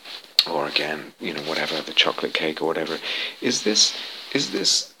again, whatever, the chocolate cake or whatever. Is this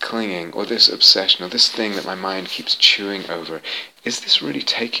clinging, or this obsession, or this thing that my mind keeps chewing over, is this really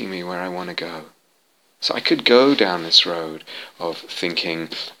taking me where I want to go? So I could go down this road of thinking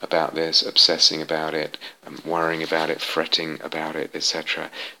about this, obsessing about it, worrying about it, fretting about it,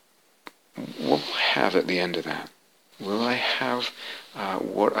 etc. What will I have at the end of that? Will I have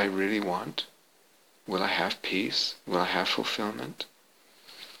what I really want? Will I have peace? Will I have fulfillment?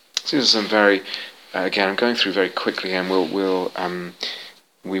 So these are some very, again, I'm going through very quickly, and we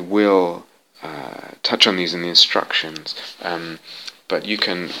will touch on these in the instructions, but you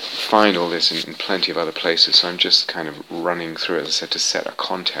can find all this in plenty of other places, so I'm just kind of running through it, as I said, to set a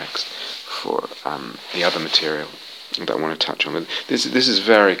context for the other material that I want to touch on. But this is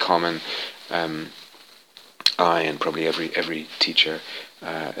very common. I and probably every teacher,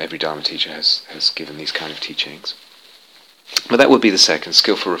 every Dharma teacher has given these kind of teachings. But that would be the second,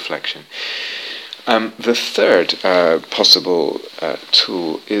 skillful reflection. The third possible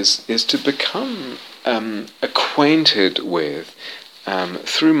tool is to become acquainted with,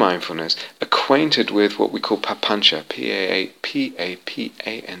 through mindfulness, acquainted with what we call papancha, P-A-P-A-N-C-A,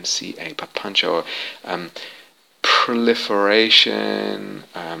 papancha, or proliferation,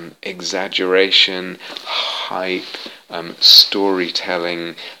 exaggeration, hype,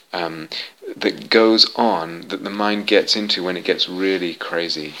 storytelling that goes on, that the mind gets into when it gets really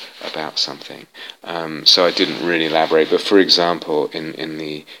crazy about something. So I didn't really elaborate, but for example, in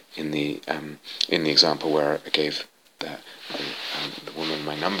the example where I gave the woman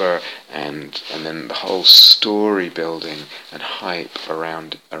my number, and then the whole story building and hype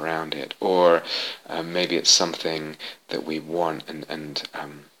around it, or maybe it's something that we want and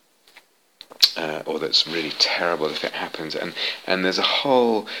or that's really terrible if it happens, and there's a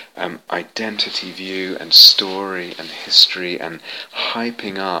whole identity view and story and history and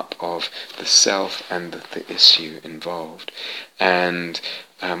hyping up of the self and the issue involved, and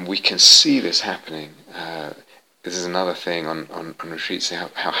we can see this happening this is another thing on retreats,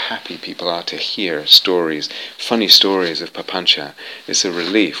 how happy people are to hear stories, funny stories of papancha. It's a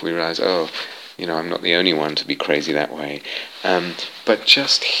relief. We realize, I'm not the only one to be crazy that way. But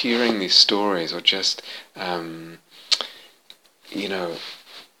just hearing these stories, or just,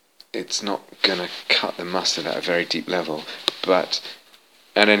 it's not going to cut the mustard at a very deep level, but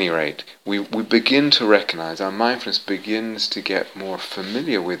at any rate, we begin to recognize, our mindfulness begins to get more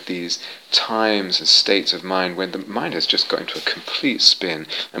familiar with these times and states of mind when the mind has just got into a complete spin.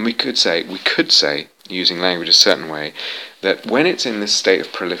 And we could say, using language a certain way, that when it's in this state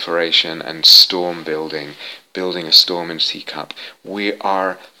of proliferation and storm building a storm in a teacup, we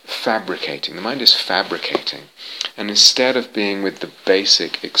are fabricating. The mind is fabricating. And instead of being with the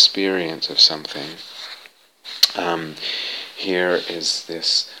basic experience of something, here is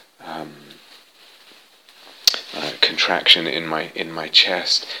this contraction in my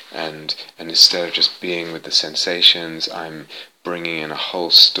chest, and instead of just being with the sensations, I'm bringing in a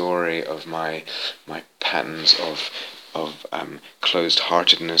whole story of my patterns of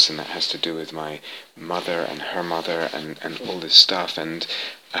closed-heartedness, and that has to do with my mother and her mother and all this stuff, and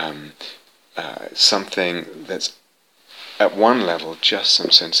something that's at one level just some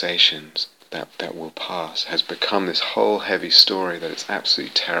sensations that will pass, has become this whole heavy story that it's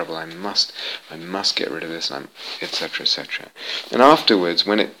absolutely terrible. I must get rid of this, and etc., etc. And afterwards,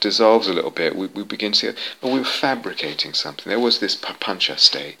 when it dissolves a little bit, we begin to see, we were fabricating something. There was this papancha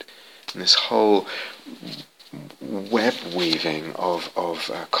state, and this whole web weaving of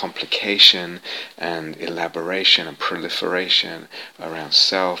complication and elaboration and proliferation around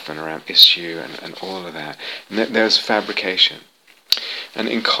self and around issue and all of that. And there's fabrication. And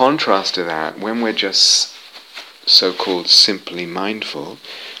in contrast to that, when we're just so-called simply mindful,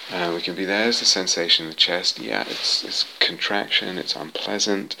 we can be, there's the sensation in the chest, it's contraction, it's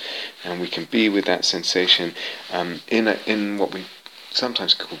unpleasant, and we can be with that sensation in what we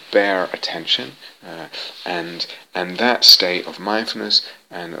sometimes call bare attention, and that state of mindfulness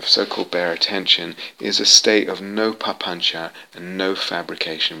and of so-called bare attention is a state of no papancha and no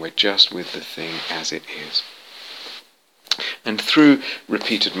fabrication. We're just with the thing as it is. And through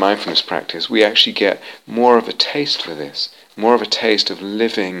repeated mindfulness practice, we actually get more of a taste for this, more of a taste of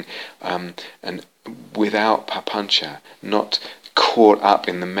living and without papancha, not caught up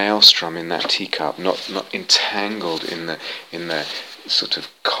in the maelstrom in that teacup, not entangled in the sort of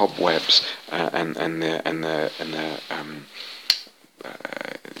cobwebs and the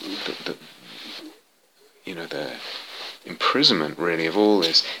imprisonment really of all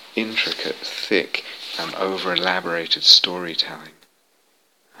this intricate, thick, over-elaborated storytelling.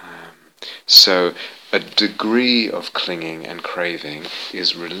 So a degree of clinging and craving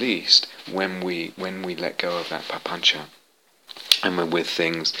is released when we let go of that papancha, and we're with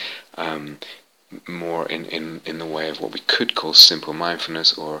things more in the way of what we could call simple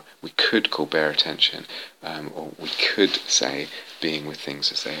mindfulness, or we could call bare attention, or we could say being with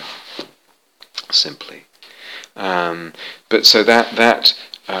things as they are, simply. But so that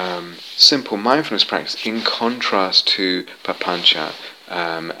simple mindfulness practice, in contrast to papancha,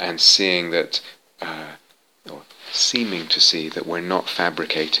 and seeing that, or seeming to see that we're not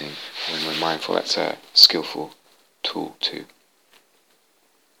fabricating when we're mindful, that's a skillful tool too.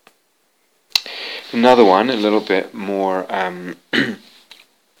 Another one, a little bit more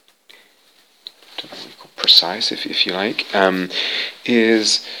precise, if you like,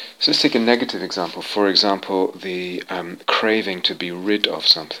 is, so let's take a negative example. For example, the craving to be rid of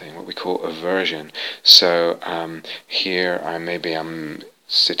something, what we call aversion. So here I'm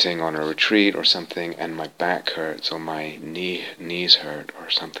sitting on a retreat or something, and my back hurts, or my knees hurt or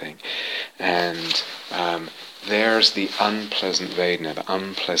something, and there's the unpleasant Vedana, the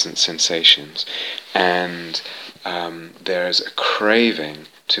unpleasant sensations, and there's a craving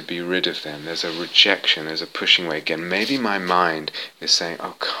to be rid of them. There's a rejection, there's a pushing away. Again, maybe my mind is saying,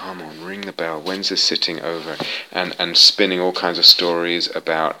 oh, come on, ring the bell, when's this sitting over? And spinning all kinds of stories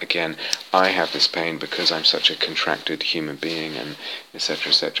about, again, I have this pain because I'm such a contracted human being, and etc.,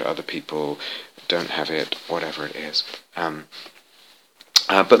 etc. Other people don't have it, whatever it is.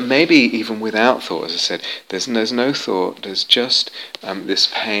 But maybe even without thought, as I said, there's no thought, there's just this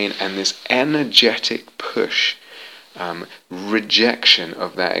pain and this energetic push, rejection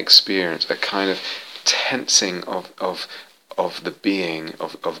of that experience, a kind of tensing of the being,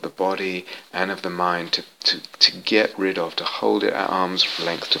 of the body and of the mind to get rid of, to hold it at arm's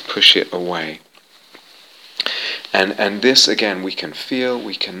length, to push it away. And this, again, we can feel,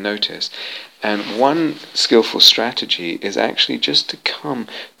 we can notice. And one skillful strategy is actually just to come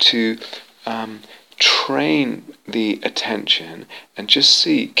to train the attention and just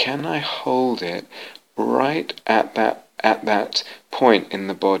see, can I hold it right at that point in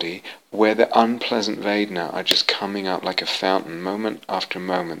the body where the unpleasant Vedana are just coming up like a fountain, moment after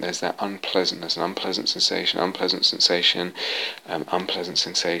moment. There's that unpleasantness, an unpleasant sensation,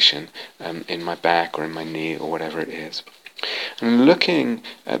 in my back or in my knee or whatever it is. And looking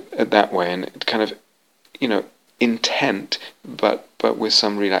at that way, and kind of, intent, but with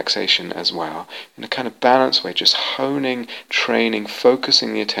some relaxation as well, in a kind of balanced way, just honing, training,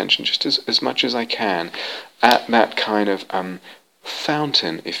 focusing the attention just as much as I can at that kind of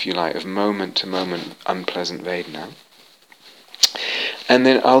fountain, if you like, of moment-to-moment unpleasant Vedana. And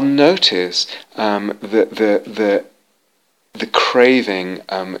then I'll notice the craving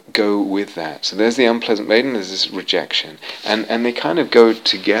go with that. So there's the unpleasant Vedana, there's this rejection, and they kind of go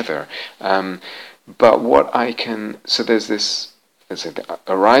together. But what I can, so there's this, let's say, the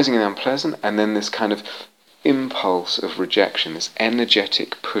arising in the unpleasant, and then this kind of impulse of rejection, this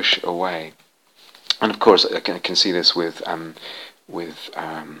energetic push away. And of course, I can see this with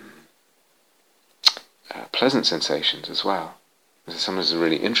pleasant sensations as well. Sometimes it's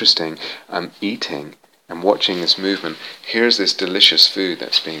really interesting eating and watching this movement. Here's this delicious food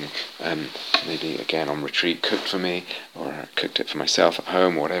that's being maybe again on retreat cooked for me, or I cooked it for myself at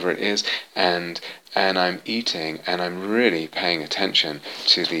home, or whatever it is, and I'm eating, and I'm really paying attention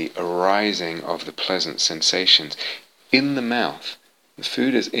to the arising of the pleasant sensations in the mouth. The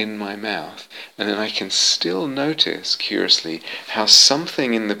food is in my mouth, and then I can still notice, curiously, how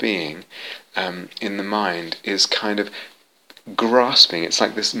something in the being, in the mind, is kind of grasping. It's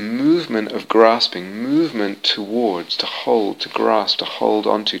like this movement of grasping, movement towards, to hold, to grasp, to hold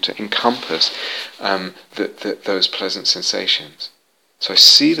onto, to encompass those pleasant sensations. So I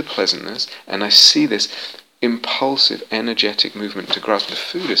see the pleasantness, and I see this impulsive, energetic movement to grasp. The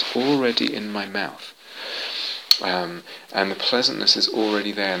food is already in my mouth. And the pleasantness is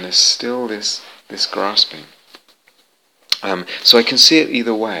already there, and there's still this grasping. So I can see it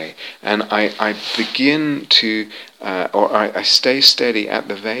either way, and I begin to, or I stay steady at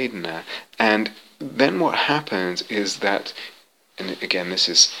the Vedana, and then what happens is that, and again this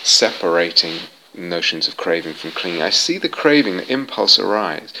is separating notions of craving from clinging. I see the craving, the impulse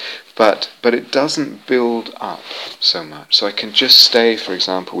arise, but it doesn't build up so much. So I can just stay, for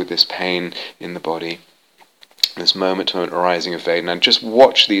example, with this pain in the body, this moment-to-moment arising of Vedana, and just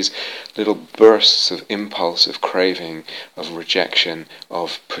watch these little bursts of impulse, of craving, of rejection,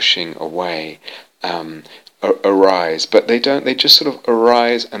 of pushing away arise. But they just sort of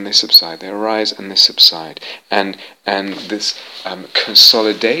arise and they subside. They arise and they subside. And this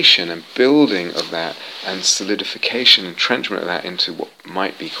consolidation and building of that, and solidification, entrenchment of that into what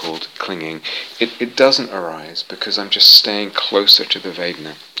might be called clinging, it doesn't arise, because I'm just staying closer to the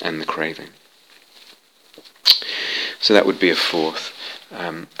Vedana and the craving. So that would be a fourth.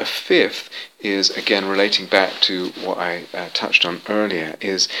 A fifth is, again, relating back to what I touched on earlier,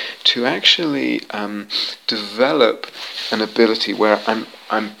 is to actually develop an ability where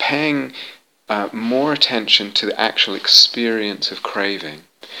I'm paying more attention to the actual experience of craving,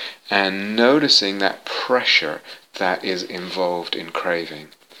 and noticing that pressure that is involved in craving.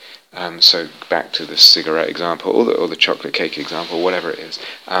 So back to the cigarette example, or the chocolate cake example, whatever it is.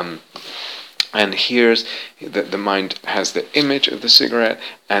 And here's the mind has the image of the cigarette,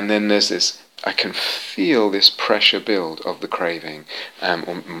 and then there's this, I can feel this pressure build of the craving,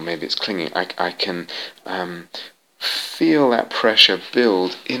 or maybe it's clinging. I can feel that pressure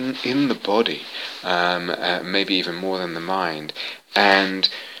build in the body, maybe even more than the mind. And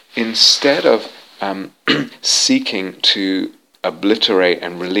instead of seeking to obliterate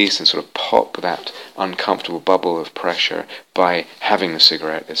and release and sort of pop that uncomfortable bubble of pressure by having the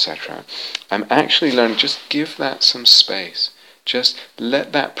cigarette, etc., I'm actually learning, just give that some space. Just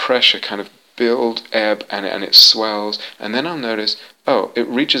let that pressure kind of build, ebb, and it swells, and then I'll notice, it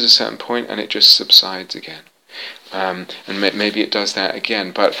reaches a certain point and it just subsides again. And maybe it does that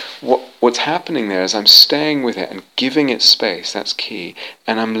again, but what's happening there is I'm staying with it and giving it space. That's key.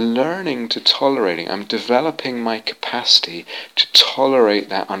 And I'm learning to tolerating. I'm developing my capacity to tolerate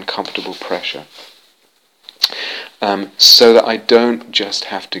that uncomfortable pressure, so that I don't just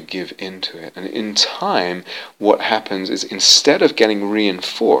have to give into it. And in time, what happens is, instead of getting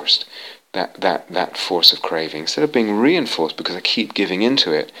reinforced, that force of craving, instead of being reinforced because I keep giving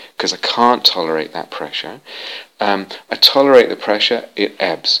into it, because I can't tolerate that pressure, I tolerate the pressure, it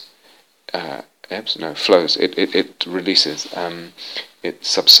ebbs. Flows. It releases. It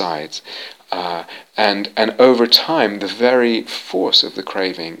subsides. And over time, the very force of the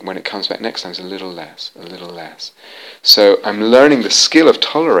craving, when it comes back next time, is a little less. So I'm learning the skill of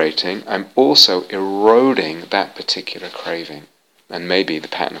tolerating. I'm also eroding that particular craving, and maybe the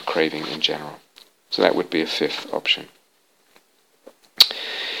pattern of craving in general. So that would be a fifth option.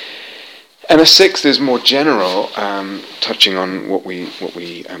 And a sixth is more general, touching on what we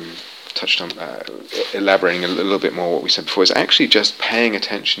touched on, elaborating a little bit more what we said before, is actually just paying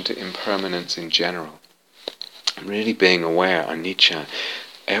attention to impermanence in general. Really being aware, anicca,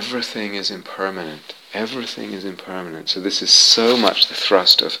 everything is impermanent. Everything is impermanent. So this is so much the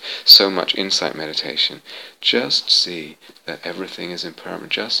thrust of so much insight meditation. Just see that everything is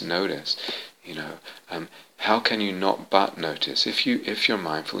impermanent. Just notice, how can you not but notice? If you're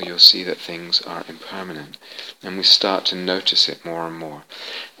mindful, you'll see that things are impermanent, and we start to notice it more and more.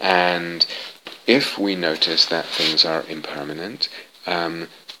 And if we notice that things are impermanent,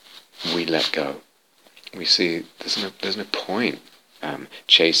 we let go. We see there's no point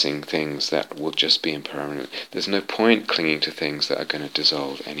chasing things that will just be impermanent. There's no point clinging to things that are going to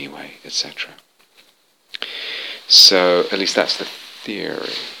dissolve anyway, etc. So at least that's the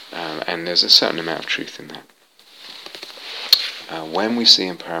theory, and there's a certain amount of truth in that. When we see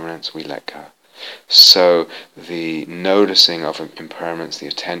impermanence, we let go. So the noticing of impermanence, the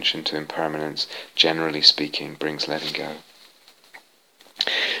attention to impermanence, generally speaking, brings letting go.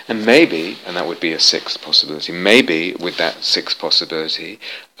 And maybe, and that would be a sixth possibility, maybe with that sixth possibility,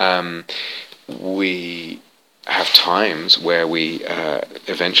 we have times where we,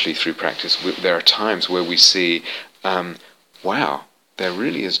 eventually through practice, there are times where we see, wow, there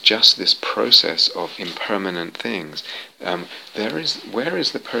really is just this process of impermanent things. Where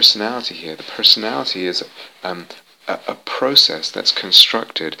is the personality here? The personality is a process that's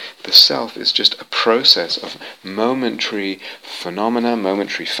constructed. The self is just a process of momentary phenomena,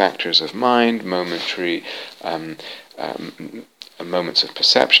 momentary factors of mind, momentary moments of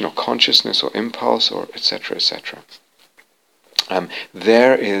perception or consciousness or impulse, or etc., etc.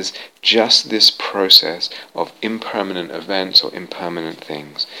 There is just this process of impermanent events or impermanent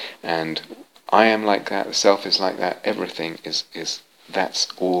things, and I am like that, the self is like that, everything is that's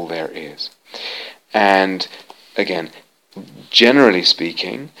all there is. And again, generally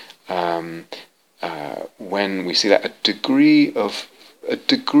speaking, when we see that, a degree of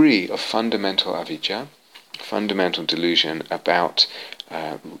fundamental avijja, fundamental delusion about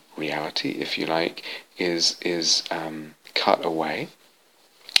reality, if you like, is cut away,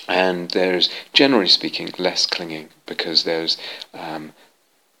 and there's, generally speaking, less clinging, because there's,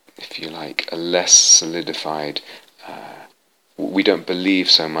 if you like, a less solidified, we don't believe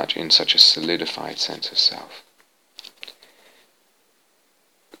so much in such a solidified sense of self.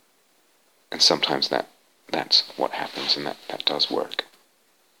 And sometimes that's what happens, and that does work.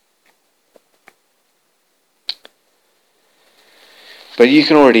 But you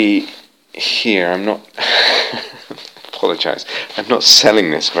can already hear, I'm not, apologize, I'm not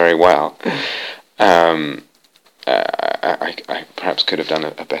selling this very well. I perhaps could have done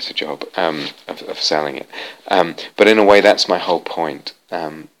a better job of selling it. But in a way, that's my whole point.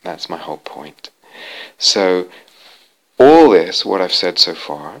 That's my whole point. So, all this, what I've said so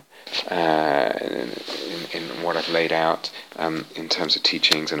far, in what I've laid out in terms of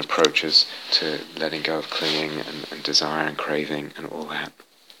teachings and approaches to letting go of clinging and desire and craving and all that,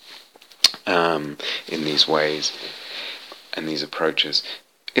 in these ways and these approaches,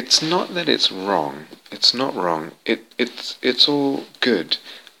 it's not that it's wrong. It's not wrong. It's all good.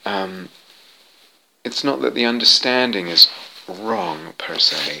 It's not that the understanding is wrong per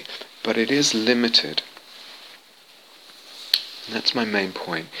se, but it is limited. And that's my main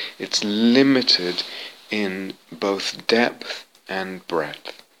point. It's limited in both depth and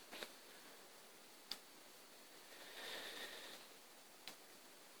breadth.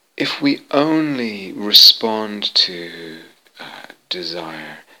 If we only respond to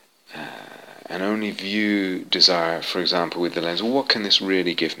desire and only view desire, for example, with the lens, well, what can this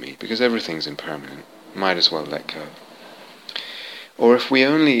really give me? Because everything's impermanent. Might as well let go. Or if we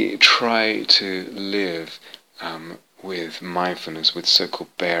only try to live with mindfulness, with so-called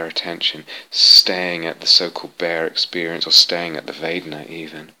bare attention, staying at the so-called bare experience, or staying at the Vedana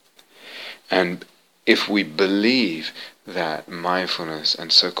even, and if we believe that mindfulness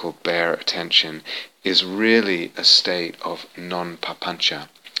and so-called bare attention is really a state of non-papancha,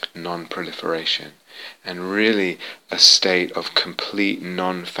 non-proliferation, and really a state of complete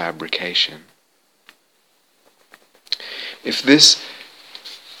non-fabrication, if this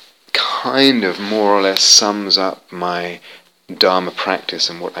kind of more or less sums up my Dharma practice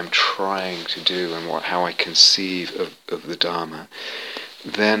and what I'm trying to do and how I conceive of the Dharma,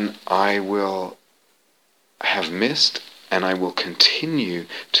 then I will have missed, and I will continue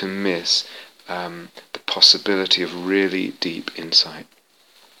to miss the possibility of really deep insight.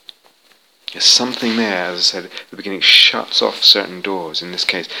 There's something there, as I said at the beginning, shuts off certain doors. In this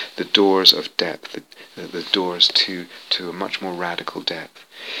case, the doors of depth, the doors to a much more radical depth.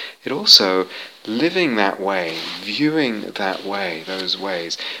 It also, living that way, viewing that way, those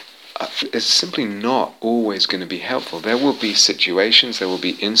ways, is simply not always going to be helpful. There will be situations, there will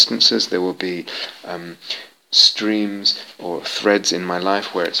be instances, there will be streams or threads in my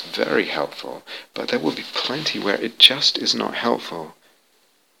life where it's very helpful, but there will be plenty where it just is not helpful.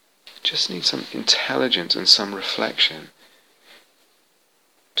 Just need some intelligence and some reflection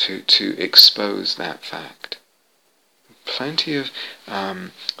to expose that fact. Plenty of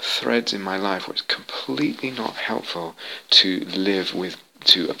threads in my life where it's completely not helpful to live with,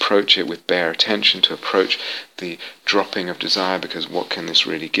 to approach it with bare attention, to approach the dropping of desire, because what can this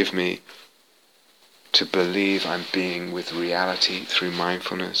really give me? To believe I'm being with reality through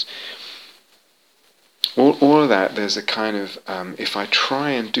mindfulness. All of that, there's a kind of, if I try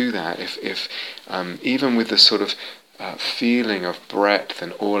and do that, if even with the sort of feeling of breadth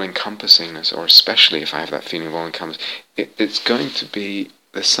and all-encompassingness, or especially if I have that feeling of all-encompassing, it's going to be,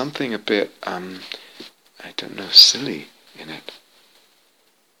 there's something a bit, I don't know, silly in it.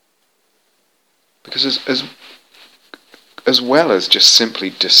 Because as well as just simply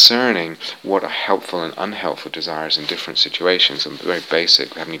discerning what are helpful and unhelpful desires in different situations, and very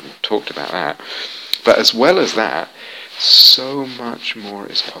basic, we haven't even talked about that, but as well as that, so much more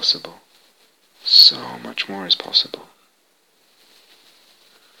is possible. So much more is possible.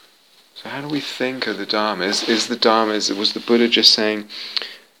 So how do we think of the Dharma? Is the Dharma, was the Buddha just saying,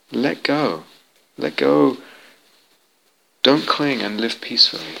 let go, don't cling and live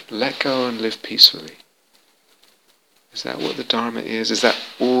peacefully, let go and live peacefully? Is that what the Dharma is? Is that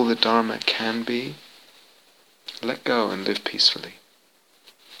all the Dharma can be? Let go and live peacefully.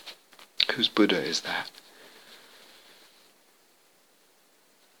 Whose Buddha is that?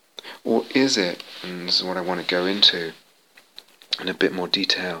 Or is it, and this is what I want to go into in a bit more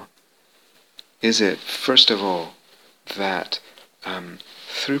detail, is it, first of all, that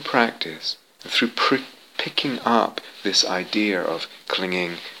through practice, through picking up this idea of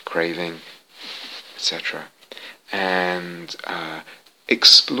clinging, craving, etc., and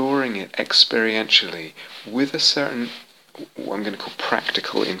exploring it experientially with a certain, what I'm going to call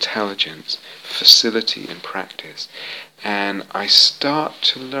practical intelligence, facility in practice, and I start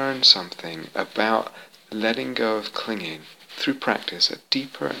to learn something about letting go of clinging through practice at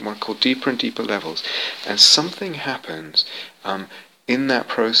deeper, what I call deeper and deeper levels, and something happens in that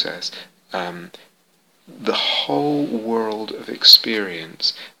process. The whole world of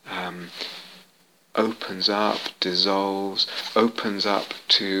experience opens up, dissolves, opens up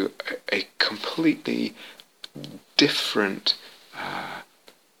to a completely different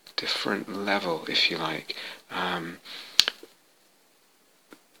level, if you like.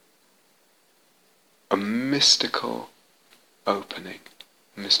 A mystical opening.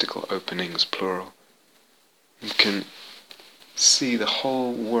 Mystical openings, plural. You can see the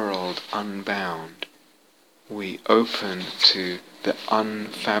whole world unbound. We open to the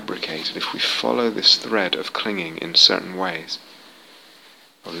unfabricated. If we follow this thread of clinging in certain ways,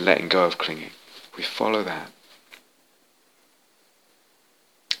 or letting go of clinging, we follow that,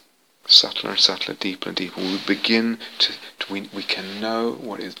 subtler and subtler, deeper and deeper, we begin to we can know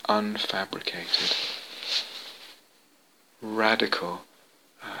what is unfabricated, radical,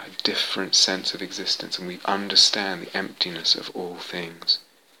 different sense of existence, and we understand the emptiness of all things.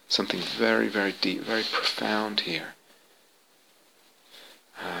 Something very, very deep, very profound here.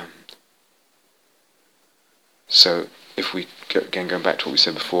 So if we, again going back to what we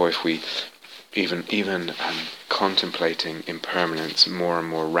said before, if we even contemplating impermanence more and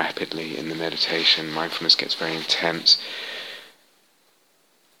more rapidly in the meditation, mindfulness gets very intense.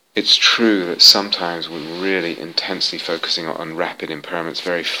 It's true that sometimes we're really intensely focusing on rapid impermanence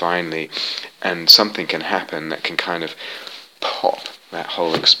very finely, and something can happen that can kind of pop that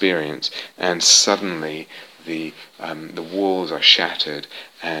whole experience, and suddenly the walls are shattered,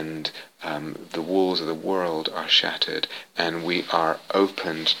 and the walls of the world are shattered, and we are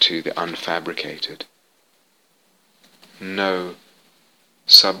opened to the unfabricated. No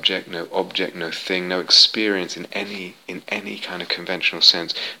subject, no object, no thing, no experience in any kind of conventional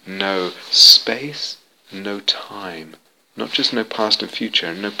sense, no space, no time, not just no past and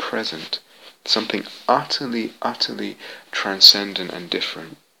future, no present. Something utterly, utterly transcendent and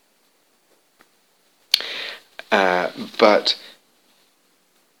different. But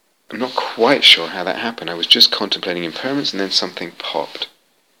I'm not quite sure how that happened. I was just contemplating impermanence and then something popped.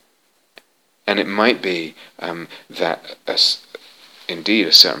 And it might be that indeed,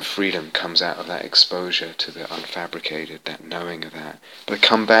 a certain freedom comes out of that exposure to the unfabricated, that knowing of that. But I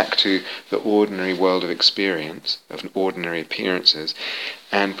come back to the ordinary world of experience, of ordinary appearances,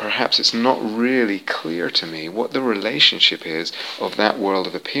 and perhaps it's not really clear to me what the relationship is of that world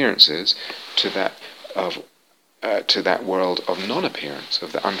of appearances to that world of non-appearance,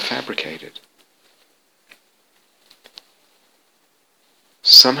 of the unfabricated.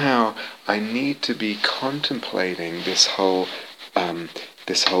 Somehow I need to be contemplating this whole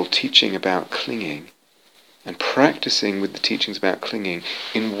teaching about clinging, and practicing with the teachings about clinging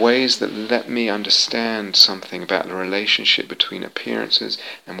in ways that let me understand something about the relationship between appearances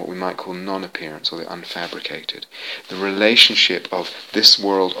and what we might call non-appearance, or the unfabricated. The relationship of this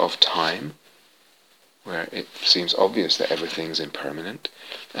world of time, where it seems obvious that everything's impermanent,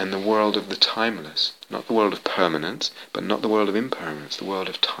 and the world of the timeless, not the world of permanence, but not the world of impermanence, the world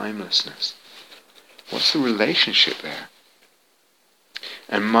of timelessness. What's the relationship there?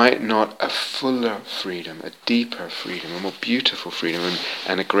 And might not a fuller freedom, a deeper freedom, a more beautiful freedom,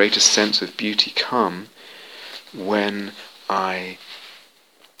 and a greater sense of beauty come when I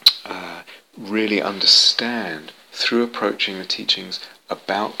really understand, through approaching the teachings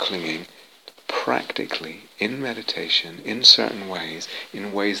about clinging, practically, in meditation, in certain ways,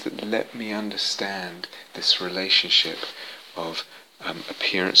 in ways that let me understand this relationship of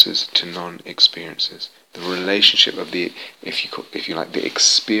appearances to non-experiences, the relationship of the, if you like, the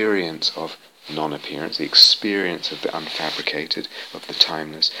experience of non-appearance, the experience of the unfabricated, of the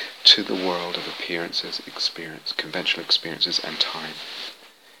timeless, to the world of appearances, experience, conventional experiences, and time.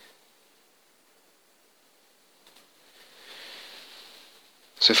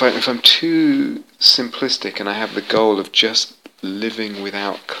 So if I'm too simplistic and I have the goal of just living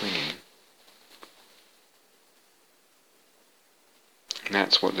without clinging,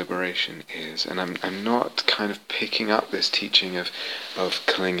 that's what liberation is. And I'm not kind of picking up this teaching of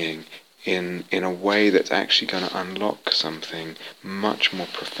clinging in a way that's actually going to unlock something much more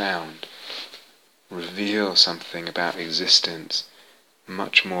profound, reveal something about existence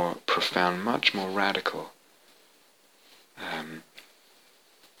much more profound, much more radical.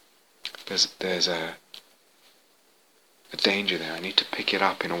 There's a danger there. I need to pick it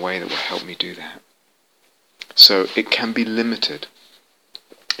up in a way that will help me do that. So it can be limited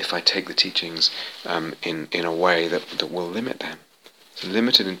if I take the teachings in a way that will limit them. So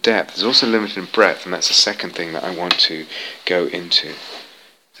limited in depth. There's also limited in breadth, and that's the second thing that I want to go into.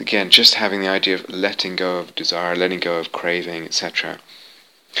 So again, just having the idea of letting go of desire, letting go of craving, etc.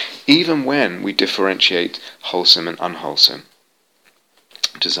 Even when we differentiate wholesome and unwholesome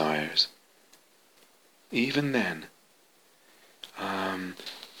desires, even then,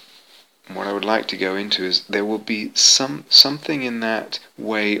 what I would like to go into is there will be something in that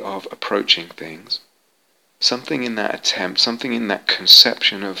way of approaching things, something in that attempt, something in that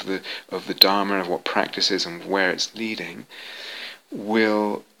conception of the Dharma, of what practice is and where it's leading,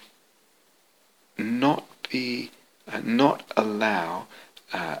 will not allow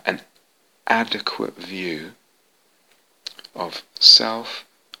an adequate view of self,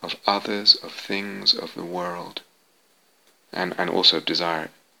 of others, of things, of the world, and also of desire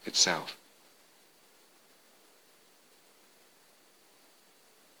itself.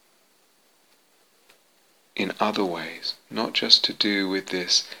 In other ways, not just to do with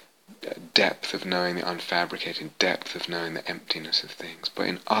this depth of knowing the unfabricated, depth of knowing the emptiness of things, but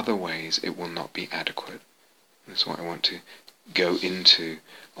in other ways it will not be adequate. That's what I want to go into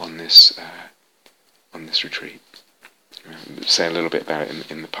on this retreat. Say a little bit about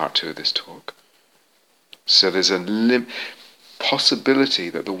it in the part 2 of this talk. So there's a possibility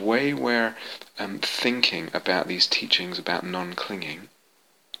that the way we're thinking about these teachings about non-clinging,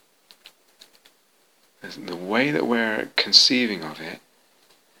 the way that we're conceiving of it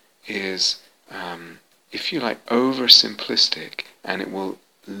is, if you like, oversimplistic, and it will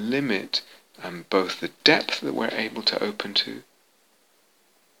limit both the depth that we're able to open to,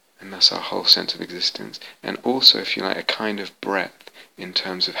 and thus our whole sense of existence, and also, if you like, a kind of breadth in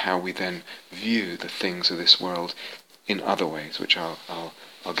terms of how we then view the things of this world in other ways, which I'll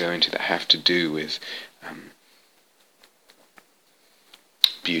go into, that have to do with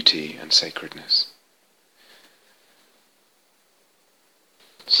beauty and sacredness.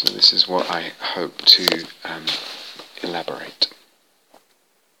 So this is what I hope to elaborate.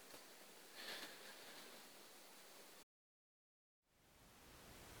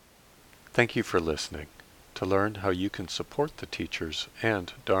 Thank you for listening. To learn how you can support the teachers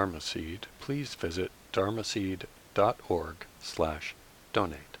and Dharma Seed, please visit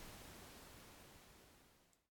dharmaseed.org/donate.